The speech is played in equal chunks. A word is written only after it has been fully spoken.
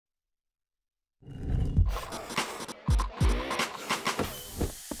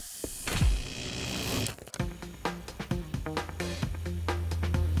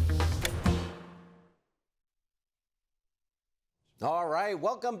All right,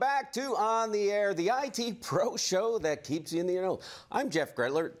 welcome back to On the Air, the IT Pro Show that keeps you in the know. I'm Jeff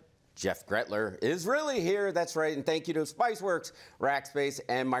Gretler. Jeff Gretler is really here, that's right, and thank you to Spiceworks, Rackspace,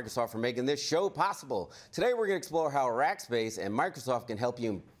 and Microsoft for making this show possible. Today we're going to explore how Rackspace and Microsoft can help you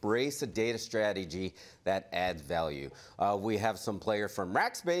embrace a data strategy that adds value. We have some players from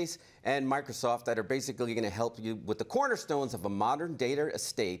Rackspace and Microsoft that are basically going to help you with the cornerstones of a modern data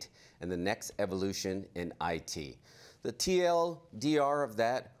estate and the next evolution in IT. The TLDR of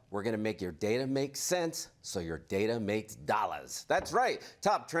that, we're going to make your data make sense so your data makes dollars. That's right.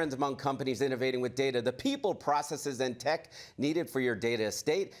 Top trends among companies innovating with data, the people, processes, and tech needed for your data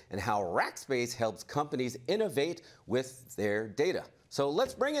estate, and how Rackspace helps companies innovate with their data. So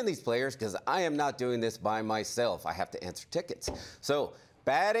let's bring in these players because I am not doing this by myself. I have to answer tickets. So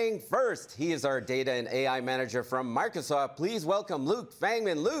batting first, he is our data and AI manager from Microsoft. Please welcome Luke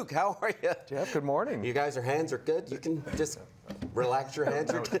Fangman. Luke, how are you? Jeff, good morning. You guys, your hands are good? You can just relax your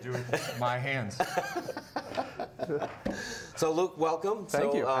hands. My hands. So Luke, welcome.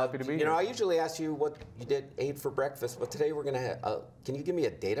 Thank you. Happy to be here. You know, I usually ask you what you ate for breakfast, but today we're going to can you give me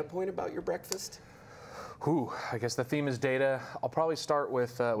a data point about your breakfast? I guess the theme is data. I'll probably start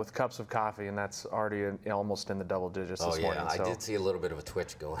with cups of coffee, and that's already almost in the double digits this morning. I did see a little bit of a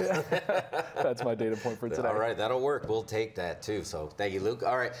twitch going. That's my data point for today. All right, that'll work. We'll take that too. So thank you, Luke.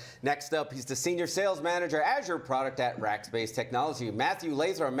 All right, next up, he's the Senior Sales Manager, Azure Product at Rackspace Technology, Matthew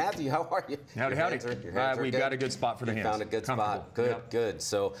Lathrop. Matthew, how are you? Howdy, howdy. We've got a good spot for the hands. Found a good spot. Good, yep. Good.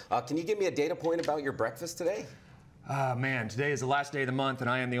 So can you give me a data point about your breakfast today? Man, today is the last day of the month, and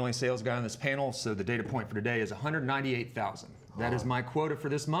I am the only sales guy on this panel, so the data point for today is 198,000. That is my quota for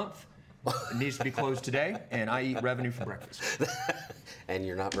this month. It needs to be closed today, and I eat revenue for breakfast. And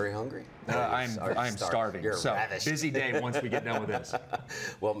you're not very hungry? I'm starving. You're so ravished. Busy day once we get done with this.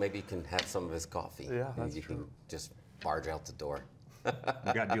 Well, maybe you can have some of his coffee. Yeah, that's you true. can just barge out the door.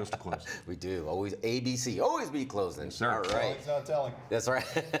 We got deals to close. We do. Always ABC. Always be closing. Yes, sir. All right. It's not telling. That's right.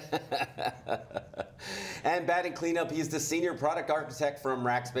 And batting cleanup, he's the Senior Product Architect from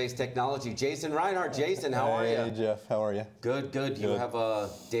Rackspace Technology, Jason Rinehart. Jason, how are you? Hey, Jeff. How are you? Good, good. You have a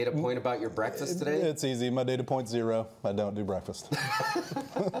data point about your breakfast today? It's easy. My data point's 0. I don't do breakfast.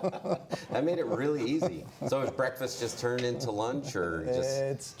 That made it really easy. So is breakfast just turned into lunch, or just?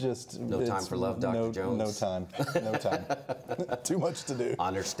 It's just no time for love, Dr. Jones? No time. No time. Too much to do.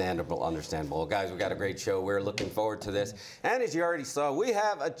 Understandable, understandable. Well, guys, we got a great show. We're looking forward to this. And as you already saw, we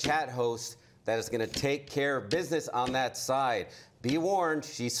have a chat host that is going to take care of business on that side. Be warned,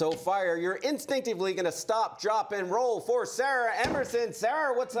 she's so fire, you're instinctively going to stop, drop, and roll for Sarah Emerson.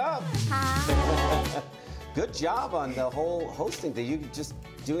 Sarah, what's up? Hi. Good job on the whole hosting thing. You just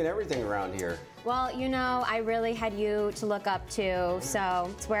doing everything around here. Well, you know, I really had you to look up to,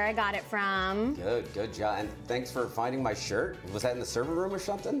 so it's where I got it from. Good job. And thanks for finding my shirt. Was that in the server room or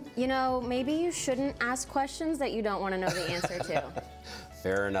something? You know, maybe you shouldn't ask questions that you don't want to know the answer to.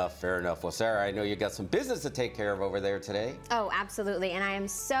 Fair enough, fair enough. Well, Sarah, I know you got some business to take care of over there today. Oh, absolutely. And I am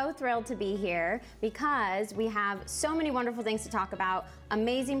so thrilled to be here because we have so many wonderful things to talk about,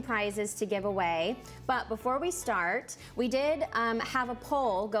 amazing prizes to give away. But before we start, we did have a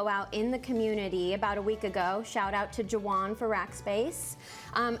poll go out in the community about a week ago. Shout out to Jawan for Rackspace.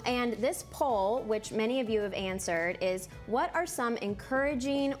 And this poll, which many of you have answered, is what are some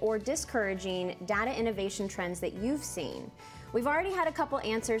encouraging or discouraging data innovation trends that you've seen? We've already had a couple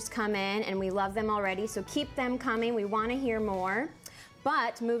answers come in, and we love them already, so keep them coming. We want to hear more.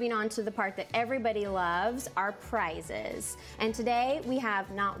 But moving on to the part that everybody loves, our prizes. And today we have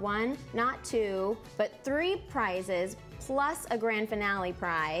not 1, not 2, but 3 prizes plus a grand finale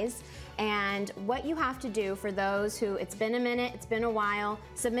prize. And what you have to do for those who, it's been a minute, it's been a while,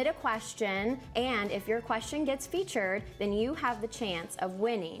 submit a question, and if your question gets featured, then you have the chance of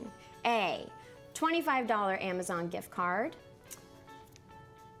winning a $25 Amazon gift card,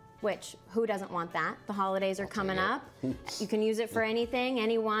 which, who doesn't want that? The holidays are coming up. You can use it for anything,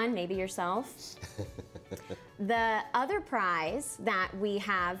 anyone, maybe yourself. The other prize that we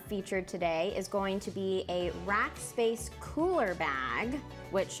have featured today is going to be a Rackspace cooler bag,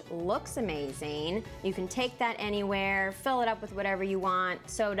 which looks amazing. You can take that anywhere, fill it up with whatever you want,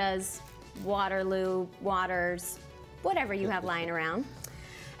 sodas, Waterloo, waters, whatever you have lying around.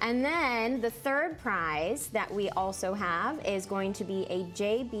 And then the third prize that we also have is going to be a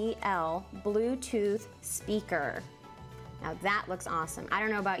JBL Bluetooth speaker. Now that looks awesome. I don't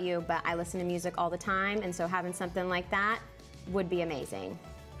know about you, but I listen to music all the time, and so having something like that would be amazing.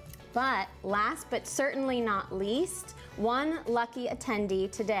 But last but certainly not least, one lucky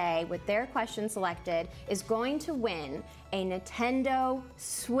attendee today with their question selected is going to win a Nintendo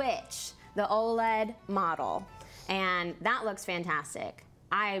Switch, the OLED model. and that looks fantastic.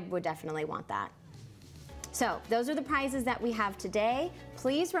 I would definitely want that. So those are the prizes that we have today.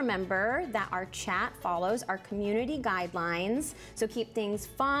 Please remember that our chat follows our community guidelines. So keep things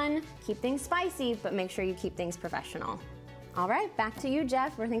fun, keep things spicy, but make sure you keep things professional. All right, back to you,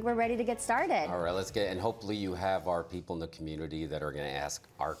 Jeff. I think we're ready to get started. All right, let's get, and hopefully you have our people in the community that are going to ask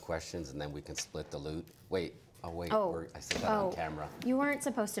our questions, and then we can split the loot. Wait, I said that on camera. You weren't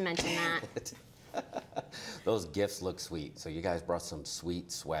supposed to mention that. Those gifts look sweet. So you guys brought some sweet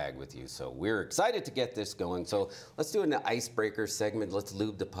swag with you. So we're excited to get this going. So let's do an icebreaker segment. Let's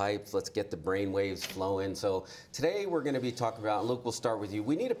lube the pipes. Let's get the brain waves flowing. So today we're going to be talking about, and Luke, we'll start with you.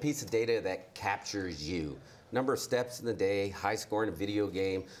 We need a piece of data that captures you. Number of steps in the day, high score in a video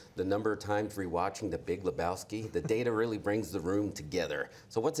game, the number of times rewatching The Big Lebowski. The data really brings the room together.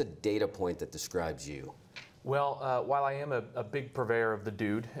 So what's a data point that describes you? Well, while I am a big purveyor of the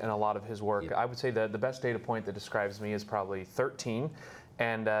dude and a lot of his work, I would say that the best data point that describes me is probably 13.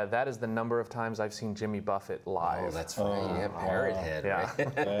 And that is the number of times I've seen Jimmy Buffett live. Oh, that's right. Yeah, Parrot Head,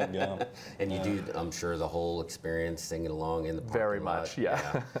 right? And you do, I'm sure, the whole experience singing along in the parking Very lot. much,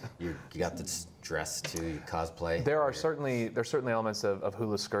 yeah. You got the dress too, you cosplay. There's certainly elements of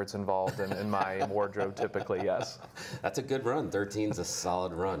hula skirts involved in my wardrobe typically, yes. That's a good run. 13's a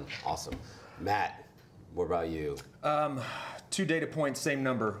solid run. Awesome. Matt, what about you? 2 data points, same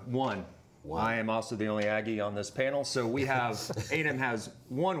number, 1. I am also the only Aggie on this panel, so we have A&M has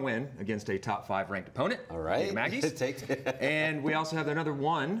 1 win against a top 5 ranked opponent. All right. Aggies. And we also have another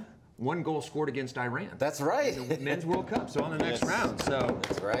one goal scored against Iran. That's right. The Men's World Cup, so on the next round. So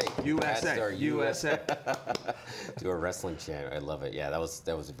that's right. USA. USA. Do a wrestling chant. I love it. Yeah, that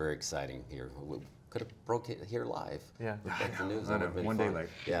was very exciting here. We could have broke it here live. Yeah. The news. One day late.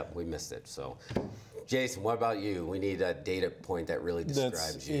 Yeah, we missed it. So. Jason, what about you? We need a data point that really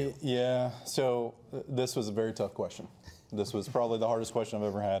describes you. Yeah, so this was a very tough question. This was probably the hardest question I've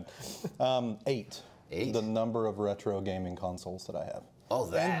ever had. 8. 8? The number of retro gaming consoles that I have. Oh,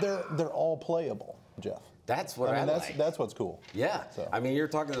 that. And they're all playable, Jeff. That's what I like. That's what's cool. Yeah. So. I mean, you're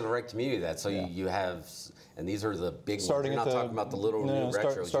talking to the right community. You have, and these are the big ones. You're not talking about the little new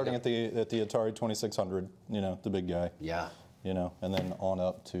retros. Starting at the Atari 2600, the big guy. Yeah. And then on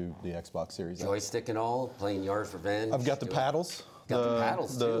up to the Xbox Series X. Joystick and all, playing Yar's Revenge. I've got the paddles. Got the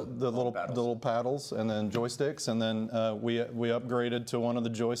paddles too. The little paddles, and then joysticks, and then we upgraded to one of the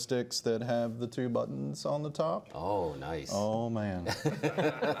joysticks that have the 2 buttons on the top. Oh, nice. Oh man.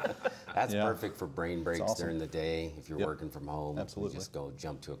 That's perfect for brain breaks during the day if you're working from home. Absolutely. You just go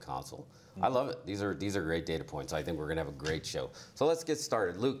jump to a console. I love it. These are great data points. I think we're gonna have a great show. So let's get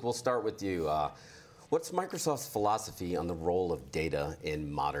started. Luke, we'll start with you. What's Microsoft's philosophy on the role of data in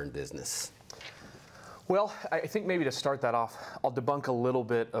modern business? Well, I think maybe to start that off, I'll debunk a little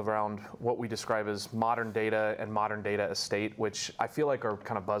bit around what we describe as modern data and modern data estate, which I feel like are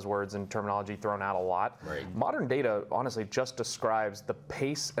kind of buzzwords and terminology thrown out a lot. Right. Modern data, honestly, just describes the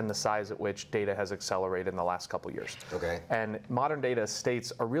pace and the size at which data has accelerated in the last couple years. Okay. And modern data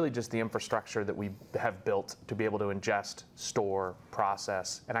estates are really just the infrastructure that we have built to be able to ingest, store,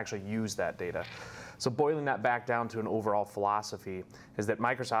 process, and actually use that data. So boiling that back down to an overall philosophy is that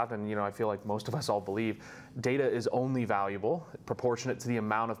Microsoft, and I feel like most of us all believe, data is only valuable proportionate to the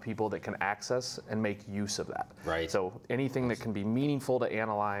amount of people that can access and make use of that. Right. So anything that can be meaningful to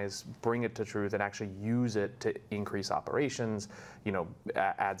analyze, bring it to truth, and actually use it to increase operations,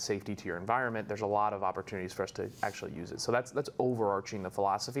 add safety to your environment. There's a lot of opportunities for us to actually use it. So that's overarching the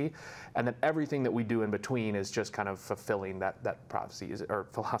philosophy, and then everything that we do in between is just kind of fulfilling that prophecy or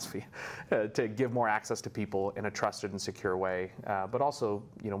philosophy to give more access to people in a trusted and secure way, but also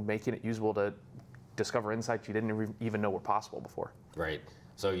making it usable to discover insights you didn't even know were possible before. Right.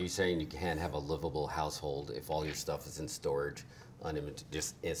 So you're saying you can't have a livable household if all your stuff is in storage,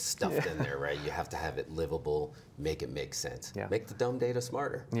 just it's stuffed in there, right? You have to have it livable, make it make sense. Yeah. Make the dumb data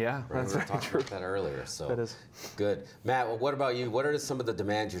smarter. Yeah, right? that's We were talking true. about that earlier. So that is good. Matt, well, what about you? What are some of the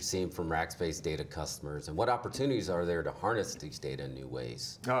demands you're seeing from Rackspace data customers, and what opportunities are there to harness these data in new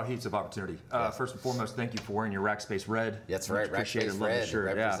ways? Oh, heaps of opportunity. First and foremost, thank you for wearing your Rackspace red. That's right, Appreciate Rackspace it. Love red. the shirt.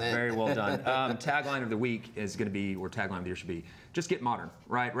 Represent. Yeah, very well done. Tagline of the week is going to be, or tagline of the year should be, just get modern,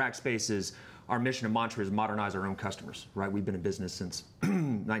 right? Rackspace is, our mission and mantra is modernize our own customers, right? We've been in business since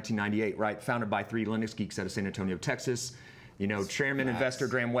 1998, right? Founded by 3 Linux geeks out of San Antonio, Texas. Chairman investor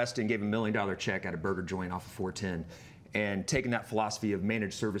Graham Weston gave a $1 million check at a burger joint off of 410, and taking that philosophy of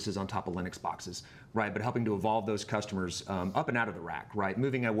managed services on top of Linux boxes, right? But helping to evolve those customers up and out of the rack, right?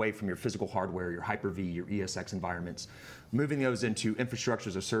 Moving away from your physical hardware, your Hyper-V, your ESX environments, moving those into infrastructure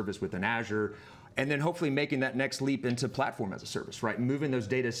as a service within Azure, And then hopefully making that next leap into platform as a service, right? Moving those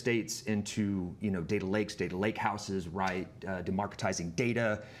data estates into, data lakes, data lake houses, right? Democratizing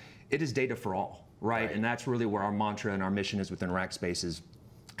data. It is data for all, right? And that's really where our mantra and our mission is within Rackspace, is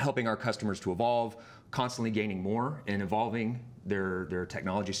helping our customers to evolve, constantly gaining more and evolving their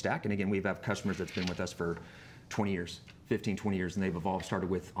technology stack. And again, we have customers that's been with us for 20 years, 15, 20 years, and they've evolved, started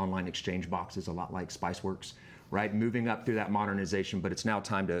with online exchange boxes, a lot like Spiceworks, right? Moving up through that modernization, but it's now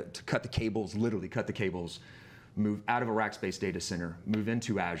time to cut the cables, literally cut the cables, move out of a Rackspace data center, move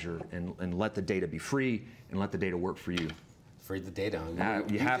into Azure, and let the data be free and let the data work for you. Free the data.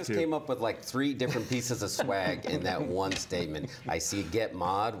 You just came up with like 3 different pieces of swag in that one statement. I see Get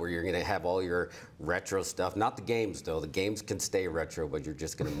Mod, where you're going to have all your retro stuff. Not the games, though. The games can stay retro, but you're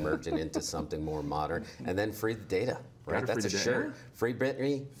just going to merge it into something more modern. And then free the data. Right, that's a shirt. Free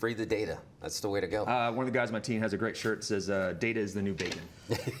Britney, free the data. That's the way to go. One of the guys on my team has a great shirt that says, data is the new bacon.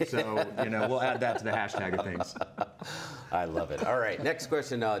 So, we'll add that to the hashtag of things. I love it. All right, next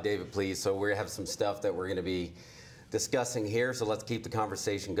question, David, please. So we have some stuff that we're going to be discussing here, so let's keep the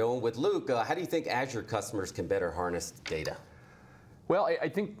conversation going. With Luke, how do you think Azure customers can better harness data? Well, I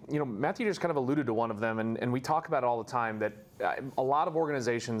think, Matthew just kind of alluded to one of them, and we talk about it all the time, that a lot of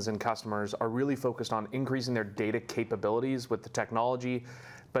organizations and customers are really focused on increasing their data capabilities with the technology.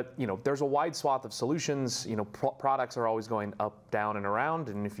 But there's a wide swath of solutions. Products are always going up, down, and around.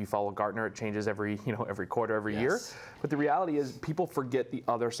 And if you follow Gartner, it changes every quarter, every year. But the reality is, people forget the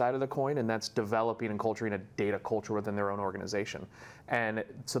other side of the coin, and that's developing and culturing a data culture within their own organization. And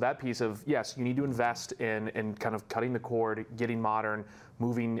so that piece of, yes, you need to invest in kind of cutting the cord, getting modern,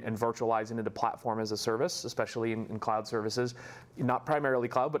 moving and virtualizing into platform as a service, especially in cloud services. Not primarily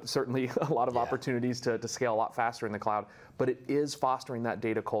cloud, but certainly a lot of opportunities to scale a lot faster in the cloud. But it is fostering that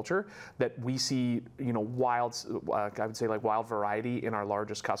data culture that we see, wild, I would say like wild variety in our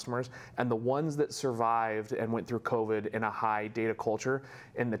largest customers. And the ones that survived and went through COVID in a high data culture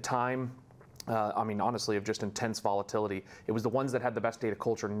in the time, honestly, of just intense volatility. It was the ones that had the best data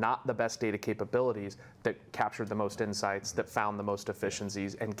culture, not the best data capabilities, that captured the most insights, that found the most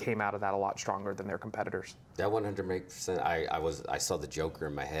efficiencies, and came out of that a lot stronger than their competitors. That 100%. I saw the Joker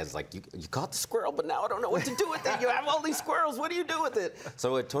in my head. It's like, you caught the squirrel, but now I don't know what to do with it. You have all these squirrels. What do you do with it?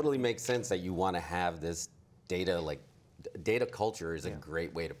 So it totally makes sense that you want to have this data, data culture is a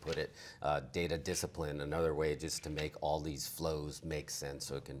great way to put it. Data discipline, another way just to make all these flows make sense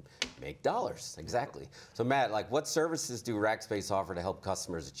so it can make dollars. Exactly. So Matt, what services do Rackspace offer to help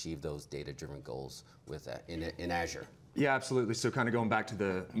customers achieve those data-driven goals with in Azure? Yeah, absolutely. So kind of going back to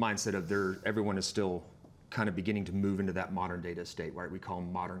the mindset of everyone is still kind of beginning to move into that modern data state, right? We call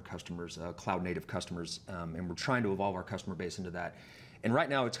them modern customers, cloud-native customers, and we're trying to evolve our customer base into that. And right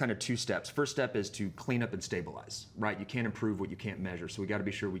now, it's kind of 2 steps. First step is to clean up and stabilize, right? You can't improve what you can't measure. So we got to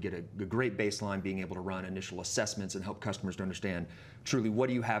be sure we get a great baseline, being able to run initial assessments and help customers to understand truly what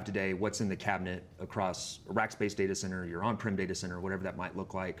do you have today, what's in the cabinet across a Rackspace data center, your on-prem data center, whatever that might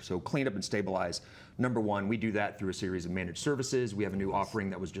look like. So clean up and stabilize. Number 1, we do that through a series of managed services. We have a new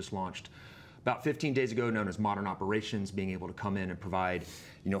offering that was just launched about 15 days ago, known as Modern Operations, being able to come in and provide,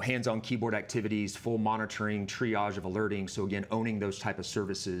 hands-on keyboard activities, full monitoring, triage of alerting. So again, owning those type of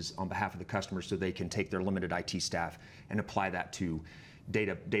services on behalf of the customer so they can take their limited IT staff and apply that to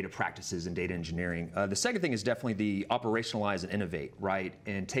data practices and data engineering. The second thing is definitely the operationalize and innovate, right?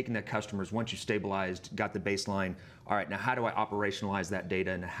 And taking that customers, once you stabilized, got the baseline, all right, now how do I operationalize that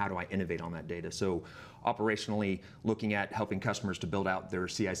data and how do I innovate on that data? So operationally looking at helping customers to build out their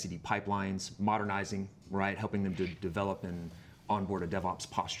CI/CD pipelines, modernizing, right? Helping them to develop and onboard a DevOps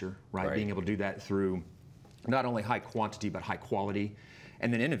posture, right? Being able to do that through not only high quantity, but high quality.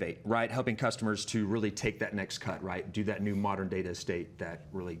 And then innovate, right? Helping customers to really take that next cut, right? Do that new modern data estate that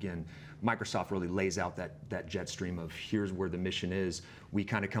really, again, Microsoft really lays out that jet stream of here's where the mission is. We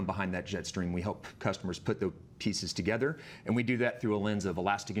kind of come behind that jet stream. We help customers put the pieces together, and we do that through a lens of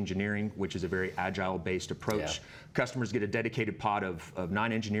elastic engineering, which is a very agile-based approach. Customers get a dedicated pod of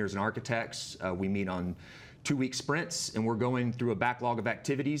 9 engineers and architects. We meet on 2-week sprints, and we're going through a backlog of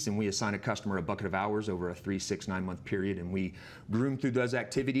activities, and we assign a customer a bucket of hours over a 3, 6, 9-month period, and we groom through those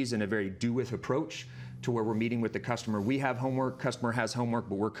activities in a very do-with approach to where we're meeting with the customer. We have homework, customer has homework,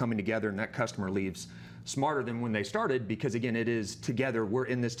 but we're coming together, and that customer leaves smarter than when they started because, again, it is together. We're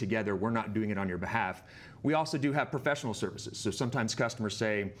in this together. We're not doing it on your behalf. We also do have professional services. So sometimes customers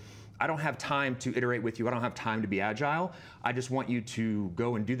say, I don't have time to iterate with you. I don't have time to be agile. I just want you to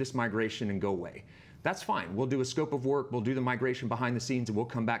go and do this migration and go away. That's fine. We'll do a scope of work. We'll do the migration behind the scenes, and we'll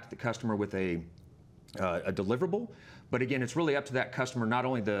come back to the customer with a deliverable. But again, it's really up to that customer, not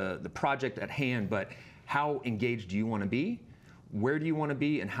only the project at hand, but how engaged do you want to be? where do you want to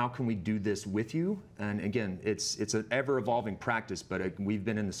be and how can we do this with you? And again, it's an ever-evolving practice, but we've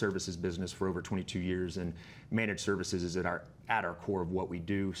been in the services business for over 22 years, and managed services is at our core of what we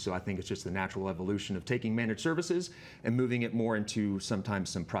do. So I think it's just the natural evolution of taking managed services and moving it more into sometimes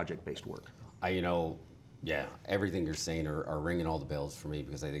some project-based work. Yeah, everything you're saying are ringing all the bells for me,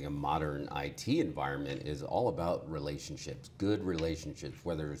 because I think a modern IT environment is all about relationships, good relationships,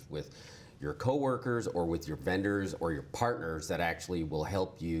 whether it's with your coworkers or with your vendors or your partners that actually will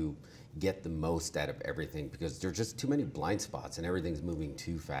help you get the most out of everything, because there's just too many blind spots and everything's moving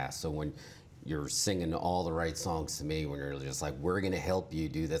too fast. So when you're singing all the right songs to me, when you're just like, we're gonna help you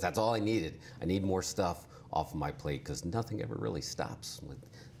do this, that's all I needed. I need more stuff off of my plate, because nothing ever really stops.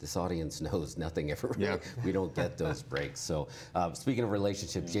 This audience knows nothing ever really, we don't get those breaks. So speaking of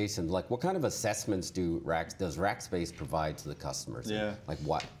relationships, Jason, like what kind of assessments does Rackspace provide to the customers? Yeah. Like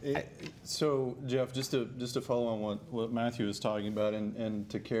what? So Jeff, just to follow on what Matthew was talking about, and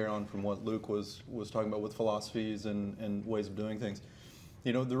to carry on from what Luke was talking about with philosophies and ways of doing things.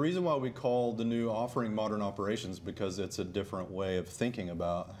 The reason why we call the new offering Modern Operations, because it's a different way of thinking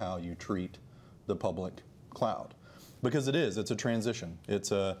about how you treat the public cloud. Because it's a transition.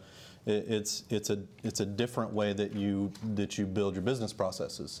 It's a different way that you build your business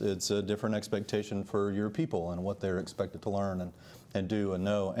processes. It's a different expectation for your people and what they're expected to learn and do and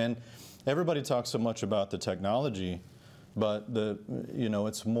know. And everybody talks so much about the technology, but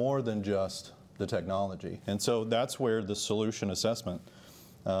it's more than just the technology. And so that's where the solution assessment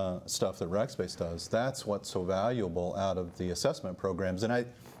stuff that Rackspace does, that's what's so valuable out of the assessment programs. And I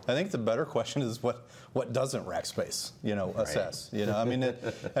think the better question is what doesn't Rackspace, assess?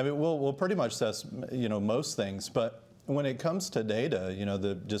 Right. We'll pretty much assess, most things, but when it comes to data,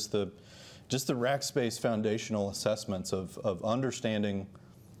 just the Rackspace foundational assessments of understanding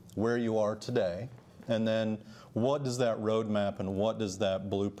where you are today, and then what does that roadmap and what does that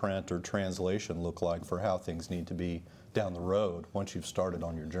blueprint or translation look like for how things need to be down the road once you've started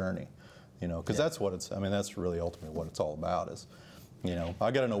on your journey, because that's what that's really ultimately what it's all about is,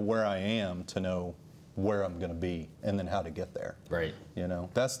 I got to know where I am to know where I'm going to be and then how to get there. Right.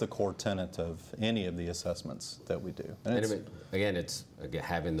 That's the core tenet of any of the assessments that we do. And it's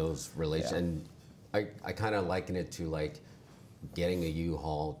having those relations. Yeah. And I kind of liken it to like getting a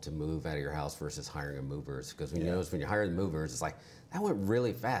U-Haul to move out of your house versus hiring a movers. Because when you notice when you hire the movers, it's like, that went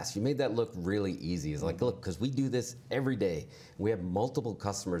really fast. You made that look really easy. It's like, look, because we do this every day. We have multiple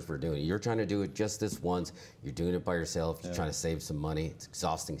customers we're doing it. You're trying to do it just this once. You're doing it by yourself. You're trying to save some money. It's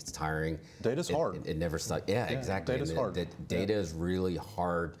exhausting. It's tiring. Data's hard. It never stops. Yeah, exactly. Data's hard. Data is really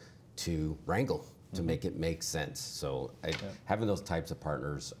hard to wrangle, to make it make sense. So having those types of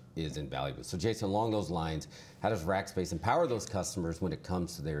partners is invaluable. So Jason, along those lines, how does Rackspace empower those customers when it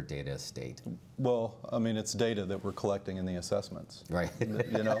comes to their data estate? Well, it's data that we're collecting in the assessments. Right.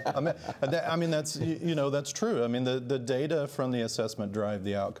 That's that's true. The data from the assessment drive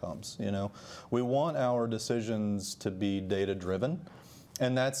the outcomes. We want our decisions to be data driven.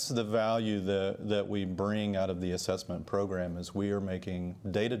 And that's the value that we bring out of the assessment program, is we are making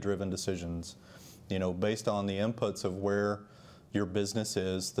data-driven decisions, based on the inputs of where your business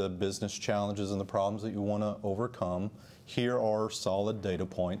is, the business challenges and the problems that you want to overcome. Here are solid data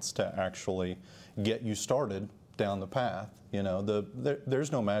points to actually get you started down the path.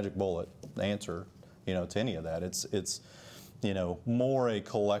 There's no magic bullet answer, to any of that. It's more a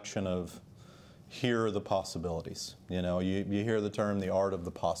collection of, here are the possibilities. You hear the term, the art of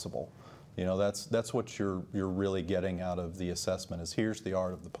the possible. That's what you're really getting out of the assessment, is here's the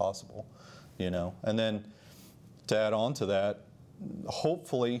art of the possible. And then to add on to that,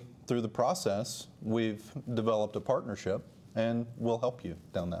 hopefully through the process, we've developed a partnership and we'll help you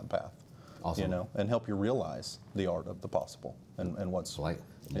down that path. Awesome. And help you realize the art of the possible and what's like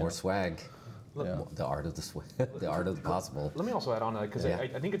more swag. The art of the art of the possible. Let me also add on to that, because I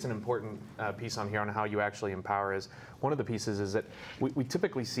think it's an important piece on here on how you actually empower. Is one of the pieces is that we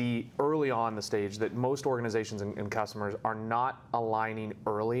typically see early on the stage that most organizations and customers are not aligning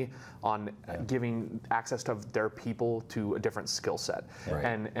early on giving access to their people to a different skill set. Right.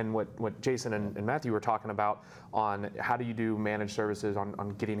 And what Jason and Matthew were talking about on how do you do managed services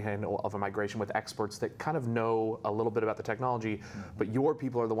on getting a handle of a migration with experts that kind of know a little bit about the technology, but your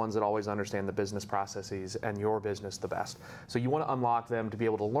people are the ones that always understand the business processes and your business the best. So you want to unlock them to be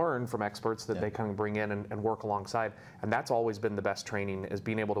able to learn from experts that they can bring in and work alongside. And that's always been the best training, is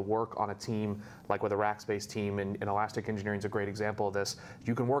being able to work on a team like with a Rackspace team, and Elastic Engineering is a great example of this.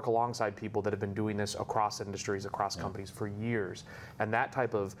 You can work alongside people that have been doing this across industries, across companies for years. And that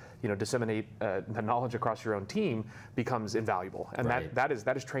type of disseminate the knowledge across your own team becomes invaluable. And that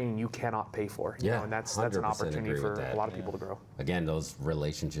is training you cannot pay for. You know, and that's an opportunity for a lot of people to grow. Again, those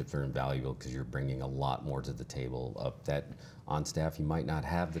relationships are invaluable because you're bringing a lot more to the table that on staff you might not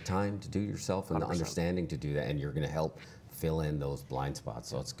have the time to do yourself and 100%. The understanding to do that, and you're going to help fill in those blind spots.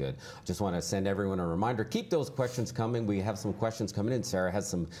 So it's good. Just want to send everyone a reminder, keep those questions coming. We have some questions coming in. Sarah has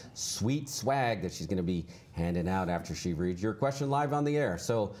some sweet swag that she's going to be handing out after she reads your question live on the air.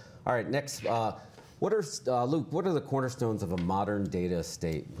 So, all right, next, Luke, what are the cornerstones of a modern data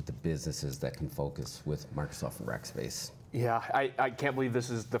estate with the businesses that can focus with Microsoft and Rackspace? Yeah, I can't believe this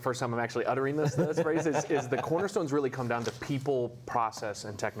is the first time I'm actually uttering this phrase. Is the cornerstones really come down to people, process,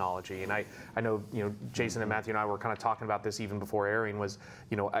 and technology. And I know Jason and Matthew and I were kind of talking about this even before airing. Was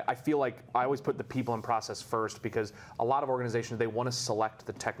I feel like I always put the people and process first, because a lot of organizations, they want to select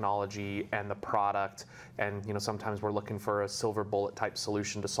the technology and the product, and sometimes we're looking for a silver bullet type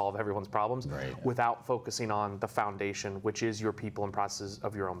solution to solve everyone's problems without focusing on the foundation, which is your people and processes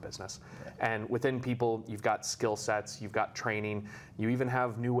of your own business. And within people, you've got skill sets, you've got training, you even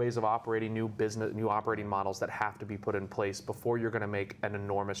have new ways of operating, new operating models that have to be put in place before you're going to make an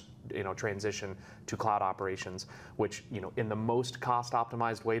enormous transition to cloud operations, which in the most cost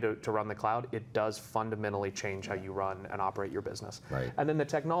optimized way to run the cloud, it does fundamentally change how you run and operate your business. And then the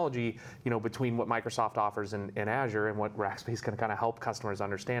technology, between what Microsoft offers in Azure and what Rackspace can kind of help customers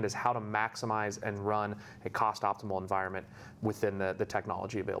understand, is how to maximize and run a cost optimal environment within the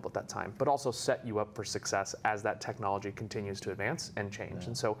technology available at that time, but also set you up for success as that technology continues to advance and change.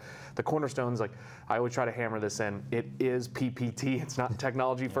 And so the cornerstones, like I always try to hammer this in, it is PPT. It's not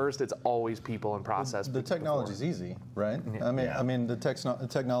technology first. It's always people and process. The technology is easy, right? I mean, the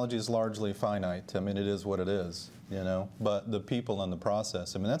technology is largely finite. I mean, it is what it is, But the people and the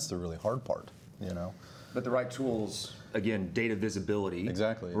process, I mean, that's the really hard part, But the right tools, again, data visibility.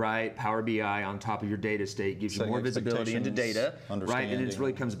 Exactly. Right? Power BI on top of your data state gives you more visibility into data. Right? And it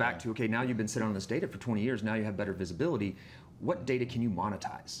really comes back to, okay, now you've been sitting on this data for 20 years, now you have better visibility. What data can you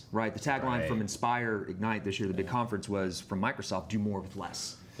monetize? Right? The tagline from Inspire Ignite this year, the big conference, was from Microsoft, do more with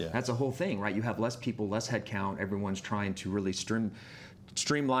less. That's the whole thing, right? You have less people, less headcount, everyone's trying to really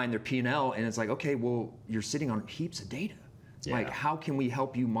streamline their P&L, and it's like, okay, well, you're sitting on heaps of data. Like, how can we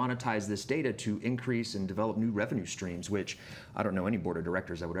help you monetize this data to increase and develop new revenue streams, which I don't know any board of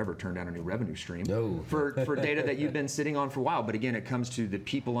directors that would ever turn down a new revenue stream for data that you've been sitting on for a while. But again, it comes to the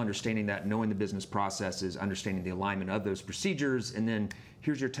people understanding that, knowing the business processes, understanding the alignment of those procedures, and then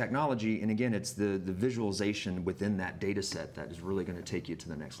here's your technology. And again, it's the visualization within that data set that is really going to take you to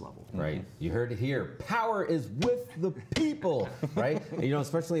the next level. Right. You heard it here. Power is with the people, right?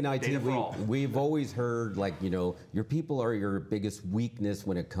 Especially in IT, we've always heard, like, your people are your biggest weakness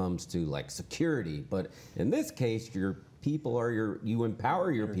when it comes to, like, security. But in this case, your people are you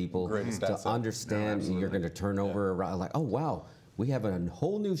empower your people to understand. You're going to turn over around, like, oh, wow. We have a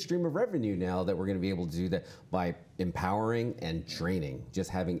whole new stream of revenue now that we're going to be able to do that by empowering and training, just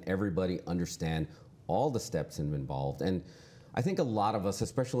having everybody understand all the steps involved. And I think a lot of us,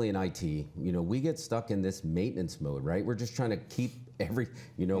 especially in IT, we get stuck in this maintenance mode, right? We're just trying to keep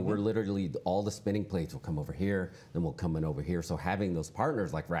we're literally, all the spinning plates will come over here, then we'll come in over here. So having those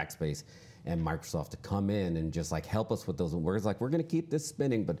partners like Rackspace and Microsoft to come in and just like help us with those words, like, we're going to keep this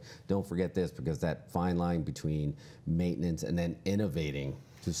spinning, but don't forget this, because that fine line between maintenance and then innovating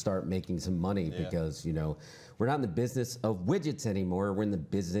to start making some money, because we're not in the business of widgets anymore. We're in the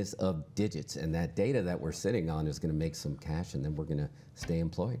business of digits, and that data that we're sitting on is going to make some cash, and then we're going to stay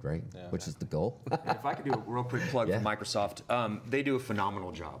employed, right? Which is the goal. If I could do a real quick plug for Microsoft, they do a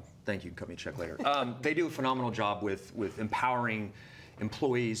phenomenal job. Thank you. Cut me a check later. They do a phenomenal job with empowering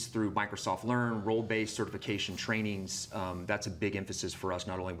employees through Microsoft Learn, role-based certification trainings. That's a big emphasis for us,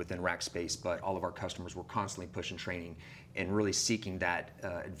 not only within Rackspace, but all of our customers. We're constantly pushing training and really seeking that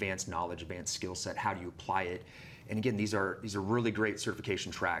advanced knowledge, advanced skill set. How do you apply it? And again, these are really great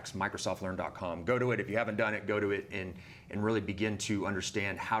certification tracks. MicrosoftLearn.com. Go to it. If you haven't done it, go to it and really begin to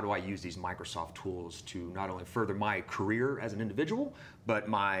understand, how do I use these Microsoft tools to not only further my career as an individual, but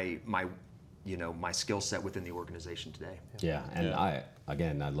my skill set within the organization today.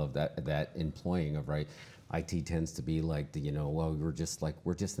 I love that employing of, right? IT tends to be like well, we're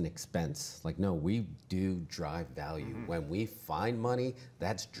just an expense. Like, no, we do drive value. When we find money,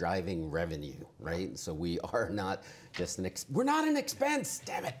 that's driving revenue, right? So we are not just we're not an expense,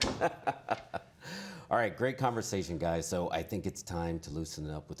 damn it. All right, great conversation, guys. So I think it's time to loosen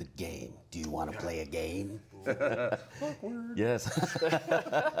it up with a game. Do you want to play a game? Yes.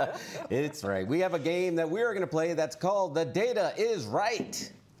 It's right. We have a game that we're going to play that's called The Data is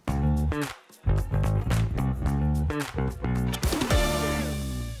Right.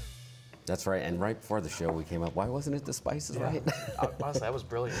 That's right, and right before the show we came up, why wasn't it The Spice is Right? Honestly, that was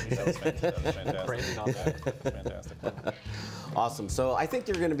brilliant. That was fantastic. Fantastic. Awesome, so I think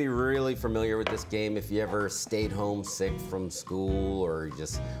you're gonna be really familiar with this game if you ever stayed home sick from school or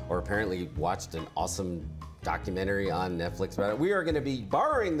apparently watched an awesome documentary on Netflix about it. We are gonna be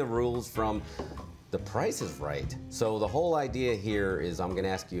borrowing the rules from The Price is Right. So the whole idea here is I'm going to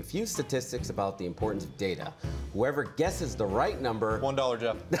ask you a few statistics about the importance of data. Whoever guesses the right number... $1,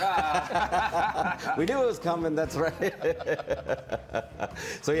 Jeff. We knew it was coming, that's right.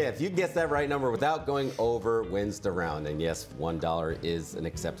 So yeah, if you guess that right number without going over, wins the round. And yes, $1 is an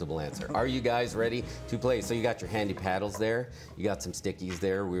acceptable answer. Are you guys ready to play? So you got your handy paddles there. You got some stickies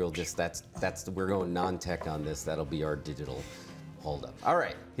there. We're going non-tech on this. That'll be our digital holdup. All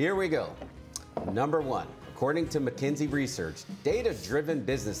right, here we go. Number one, according to McKinsey research, data-driven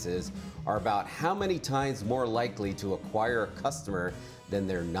businesses are about how many times more likely to acquire a customer than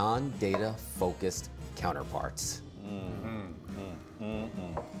their non-data focused counterparts.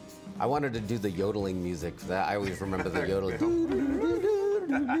 I wanted to do the yodeling music for that. I always remember the yodeling.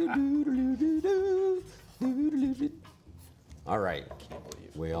 All right,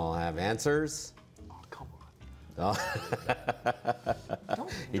 we all have answers.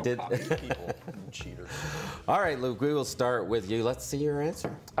 He did. People, cheaters. All right, Luke, we will start with you. Let's see your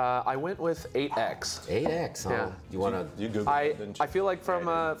answer. I went with 8x. 8x, huh? Yeah. You want to? You Googled I it, didn't you? feel like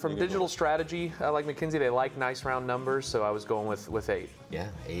from digital strategy, like McKinsey, they like nice round numbers, so I was going with 8. Yeah,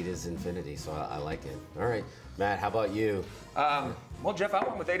 8 is infinity, so I like it. All right, Matt, how about you? Well, Jeff, I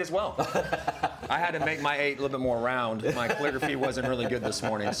went with 8 as well. I had to make my 8 a little bit more round. My calligraphy wasn't really good this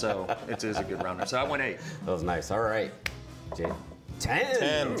morning, so it is a good rounder. So I went 8. That was nice. All right, Jay.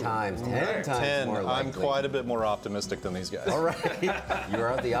 10 times. 10 times more likely. I'm quite a bit more optimistic than these guys. All right, you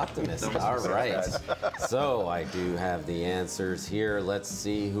are the optimist. All right. So I do have the answers here. Let's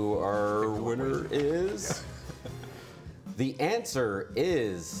see who our winner is. The answer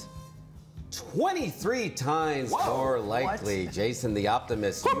is 23 times more likely. What? Jason, the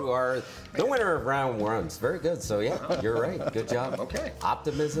optimist, you are the winner of round 1. Very good. So yeah, you're right. Good job. Okay.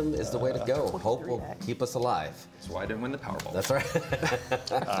 Optimism is the way to go. Hope will keep us alive. That's why I didn't win the Powerball. That's right.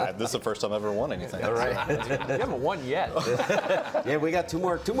 This is the first time I've ever won anything. All right. You haven't won yet. Yeah, we got two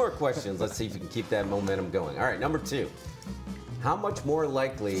more questions. Let's see if we can keep that momentum going. All right, number 2. How much more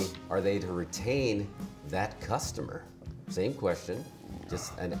likely are they to retain that customer? Same question.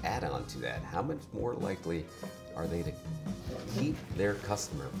 Just an add-on to that. How much more likely are they to keep their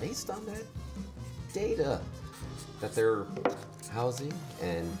customer based on that data that they're housing?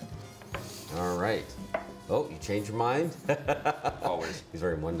 And all right. Oh, you changed your mind? Always. He's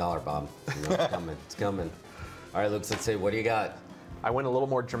wearing $1, Bob. You know, it's coming. It's coming. All right, Luke, let's see. What do you got? I went a little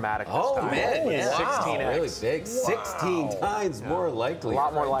more dramatic this Oh, time. man. Yeah. 16x. Really big. 16 times more likely. A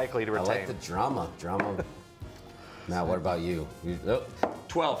lot more likely to I retain. like the drama. Now, what about you?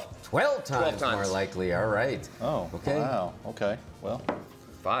 12. 12 times 12 more times. likely. All right. Oh, Okay. wow. Okay. Well,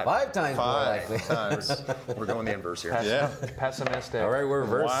 5. 5 times more likely. times. We're going the inverse here. Yeah. Pessimistic. All right, we're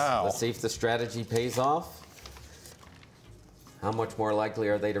reverse. Wow. Let's see if the strategy pays off. How much more likely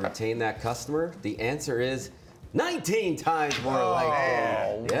are they to retain that customer? The answer is 19 times more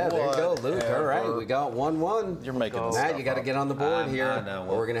likely. Yeah, there you go, Luke. All right, we got 1-1. You're making this Matt, stuff you got to up. get on the board here, I know.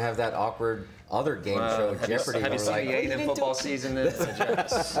 or we're going to have that awkward other game show, Jeopardy. Have you where seen like, the 8 "You in didn't football do-" season?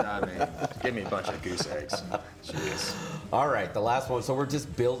 I mean, give me a bunch of goose eggs. Jeez. All right, the last one. So we're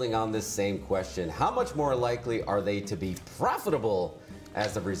just building on this same question. How much more likely are they to be profitable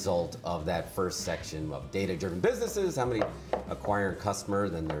as a result of that first section of data-driven businesses? How many acquire a customer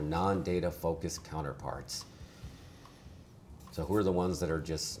than their non-data focused counterparts? So who are the ones that are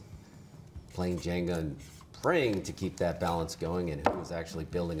just playing Jenga and praying to keep that balance going, and who is actually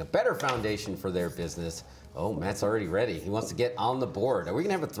building a better foundation for their business? Oh, Matt's already ready. He wants to get on the board. Are we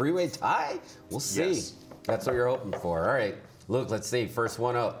gonna have a 3-way tie? We'll see. Yes. That's what you're hoping for. All right, Luke, let's see. First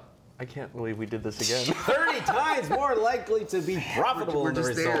one up. I can't believe we did this again. 30 times more likely to be profitable in the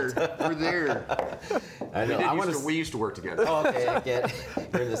result. We're there. I know. We used to work together. Oh, okay, I get it.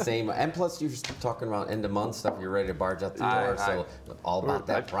 You're in the same. And plus, you're talking about end of month stuff. You're ready to barge out the door. So all about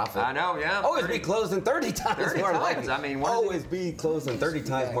that profit. I know, yeah. Always be closing 30 times 30 more times. likely. I mean, always be closing 30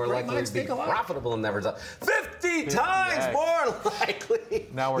 times more likely to be profitable in that result. 50 times more likely.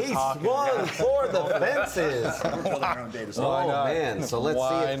 Now we're he talking. swung for the fences. We're building our own data center. Oh man! So let's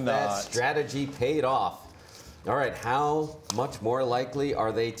see if that not? strategy paid off. All right, how much more likely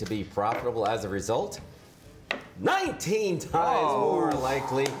are they to be profitable as a result? 19 times more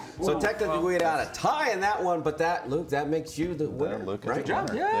likely. So technically we had a tie in that one, but that, Luke, that makes you the winner. Luke is right? the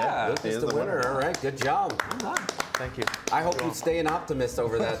winner. Yeah. Luke is the winner. All right, good job. Thank you. I hope you stay an optimist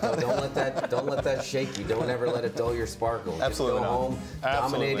over that, though. Don't let that shake you. Don't ever let it dull your sparkle. Absolutely Just go not. home,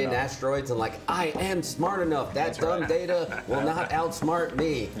 Absolutely dominating not. asteroids, and like, I am smart enough. That dumb data will not outsmart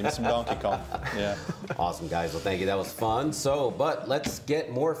me. You need some Donkey Kong. Yeah. Awesome, guys. Well, thank you. That was fun. So, but let's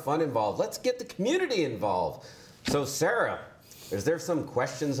get more fun involved. Let's get the community involved. So, Sarah, is there some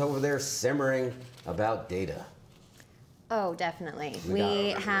questions over there simmering about data? Oh, definitely.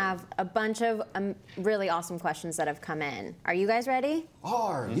 We have a bunch of really awesome questions that have come in. Are you guys ready?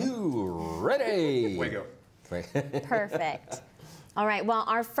 Are you ready? Way to go. Perfect. All right, well,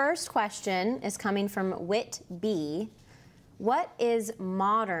 our first question is coming from Whit B. What is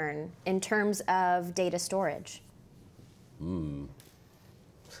modern in terms of data storage?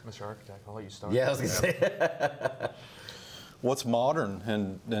 Mr. Architect, I'll let you start. Yeah, I was going to say. What's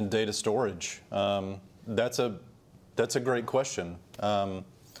modern in data storage? That's a great question.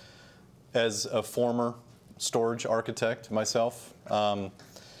 As a former storage architect myself,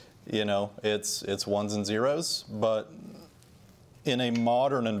 you know, it's ones and zeros, but in a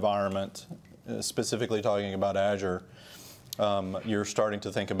modern environment, specifically talking about Azure, you're starting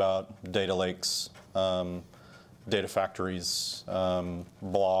to think about data lakes, data factories,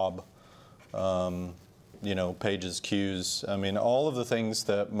 blob, you know, pages, queues. I mean, all of the things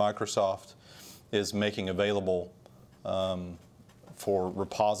that Microsoft is making available for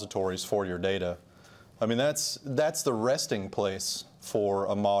repositories for your data. I mean, that's the resting place for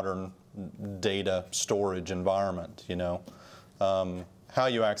a modern data storage environment, you know. How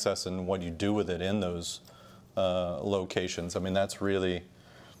you access and what you do with it in those locations. I mean, that's really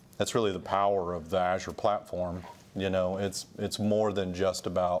the power of the Azure platform. You know, it's more than just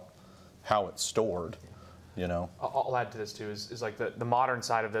about how it's stored. You know, I'll add to this too. Is like the modern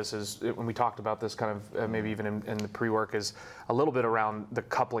side of this is when we talked about this kind of maybe even in the pre-work is a little bit around the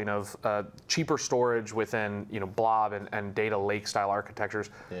coupling of cheaper storage within blob and data lake style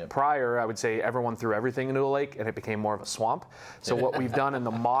architectures. Yeah. Prior, I would say everyone threw everything into a lake and it became more of a swamp. So what we've done in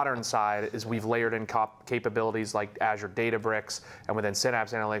the modern side is we've layered in capabilities like Azure Databricks and within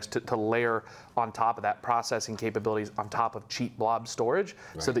Synapse Analytics to layer on top of that processing capabilities on top of cheap blob storage,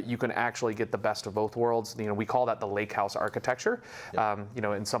 so that you can actually get the best of both worlds. We call that the lake house architecture. Yep.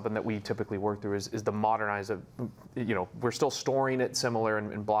 And something that we typically work through is the modernize of, we're still storing it similar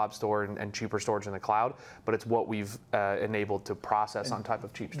in blob store and cheaper storage in the cloud, but it's what we've enabled to process on type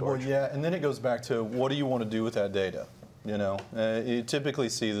of cheap storage. Well, yeah, and then it goes back to what do you want to do with that data? You typically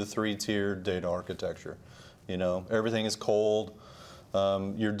see the 3-tiered data architecture. Everything is cold.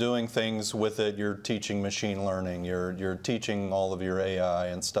 You're doing things with it. You're teaching machine learning. You're teaching all of your AI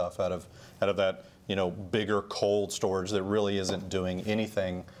and stuff out of that bigger cold storage that really isn't doing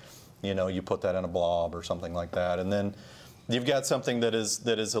anything. You put that in a blob or something like that, and then you've got something that is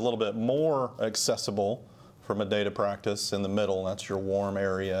a little bit more accessible from a data practice in the middle. That's your warm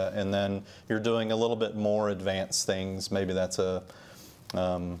area, and then you're doing a little bit more advanced things. Maybe that's a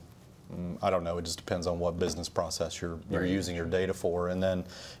I don't know, it just depends on what business process you're using your data for. And then,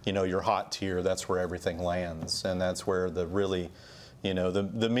 your hot tier, that's where everything lands. And that's where the really,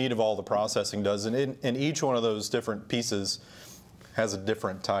 the meat of all the processing does. And each one of those different pieces has a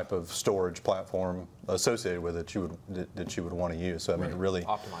different type of storage platform associated with it that you would want to use. So, I mean, really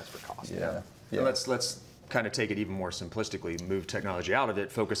optimized for cost. Yeah. Let's kind of take it even more simplistically, move technology out of it,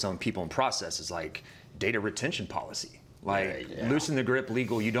 focus on people and processes like data retention policy. Loosen the grip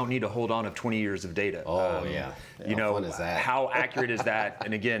legal, you don't need to hold on of 20 years of data. Oh, How fun is that? How accurate is that?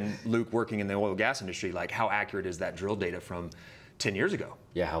 And again, Luke working in the oil and gas industry, how accurate is that drill data from 10 years ago?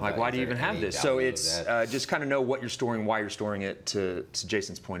 Yeah, why do you even have this? So it's just kind of know what you're storing, why you're storing it, to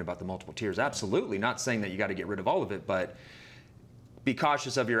Jason's point about the multiple tiers. Absolutely, not saying that you got to get rid of all of it, but be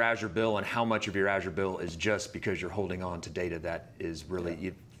cautious of your Azure bill and how much of your Azure bill is just because you're holding on to data that is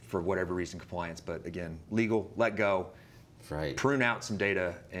really, for whatever reason, compliance. But again, legal, let go. Right. Prune out some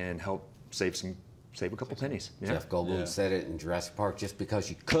data and help save some save a couple pennies. Yeah. Jeff Goldblum said it in Jurassic Park, just because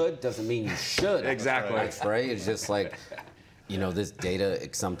you could doesn't mean you should. Exactly. That's right. It's just like, you know, this data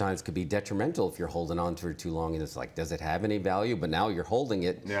sometimes could be detrimental if you're holding on to it too long, and it's like, does it have any value? But now you're holding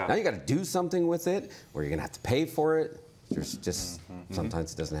it. Yeah. Now you got to do something with it, or you're going to have to pay for it. There's just,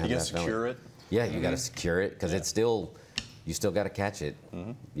 sometimes it doesn't have You that got to secure value. it. Yeah, you got to secure it, because it's still, you still got to catch it.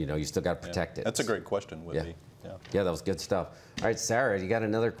 You know, you still got to protect it. That's a great question, Whitby. Yeah, that was good stuff. All right, Sarah, you got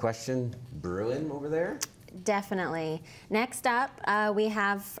another question brewing over there? Definitely. Next up, we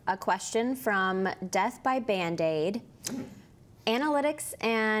have a question from Death by Band-Aid. Analytics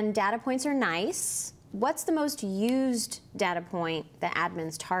and data points are nice. What's the most used data point that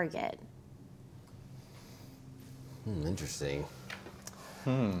admins target? Interesting.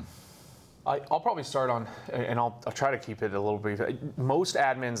 I'll probably start on, and I'll try to keep it a little brief. Most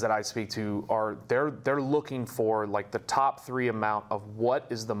admins that I speak to are, they're looking for like the top 3 amount of what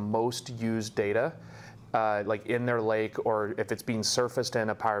is the most used data, like in their lake, or if it's being surfaced in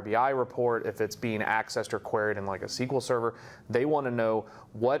a Power BI report, if it's being accessed or queried in like a SQL server. They want to know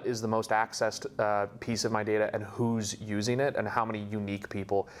what is the most accessed piece of my data and who's using it and how many unique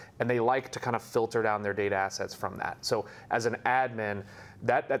people. And they like to kind of filter down their data assets from that. So as an admin,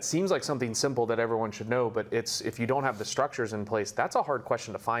 that seems like something simple that everyone should know, but it's, if you don't have the structures in place, that's a hard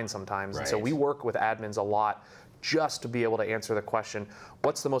question to find sometimes. Right. And so we work with admins a lot just to be able to answer the question,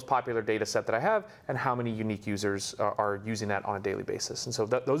 what's the most popular data set that I have, and how many unique users are using that on a daily basis? And so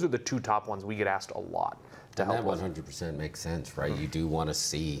those are the 2 top ones we get asked a lot to help with. That 100% makes sense, right? You do want to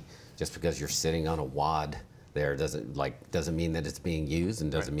see, just because you're sitting on a WAD there doesn't mean that it's being used,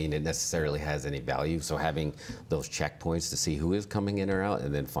 and doesn't mean it necessarily has any value. So having those checkpoints to see who is coming in or out,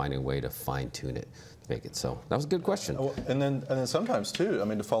 and then finding a way to fine tune it, make it so. That was a good question. And then sometimes too, I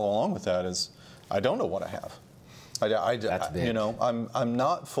mean, to follow along with that is, I don't know what I have. That's big. You know, I'm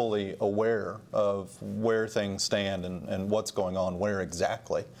not fully aware of where things stand and what's going on where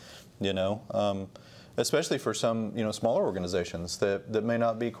exactly. You know, especially for some, you know, smaller organizations that may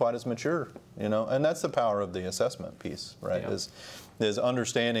not be quite as mature. You know, and that's the power of the assessment piece, right? Yeah. Is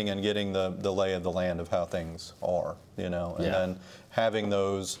understanding and getting the lay of the land of how things are. You know, and then having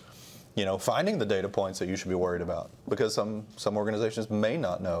those, you know, finding the data points that you should be worried about, because some organizations may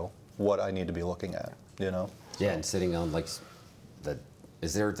not know what I need to be looking at. You know. Yeah, and sitting on like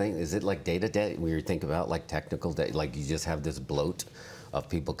is there a thing? Is it like data debt? When you think about like technical debt, like you just have this bloat of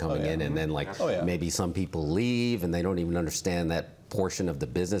people coming in, and then like maybe some people leave and they don't even understand that portion of the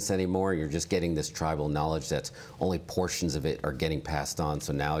business anymore. You're just getting this tribal knowledge that's only portions of it are getting passed on.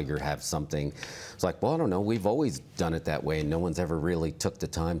 So now you have something. It's like, well, I don't know. We've always done it that way, and no one's ever really took the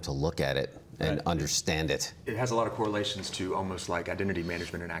time to look at it and understand it. It has a lot of correlations to almost like identity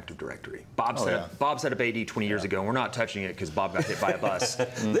management and Active Directory. Bob set up AD 20 years ago, and we're not touching it because Bob got hit by a bus.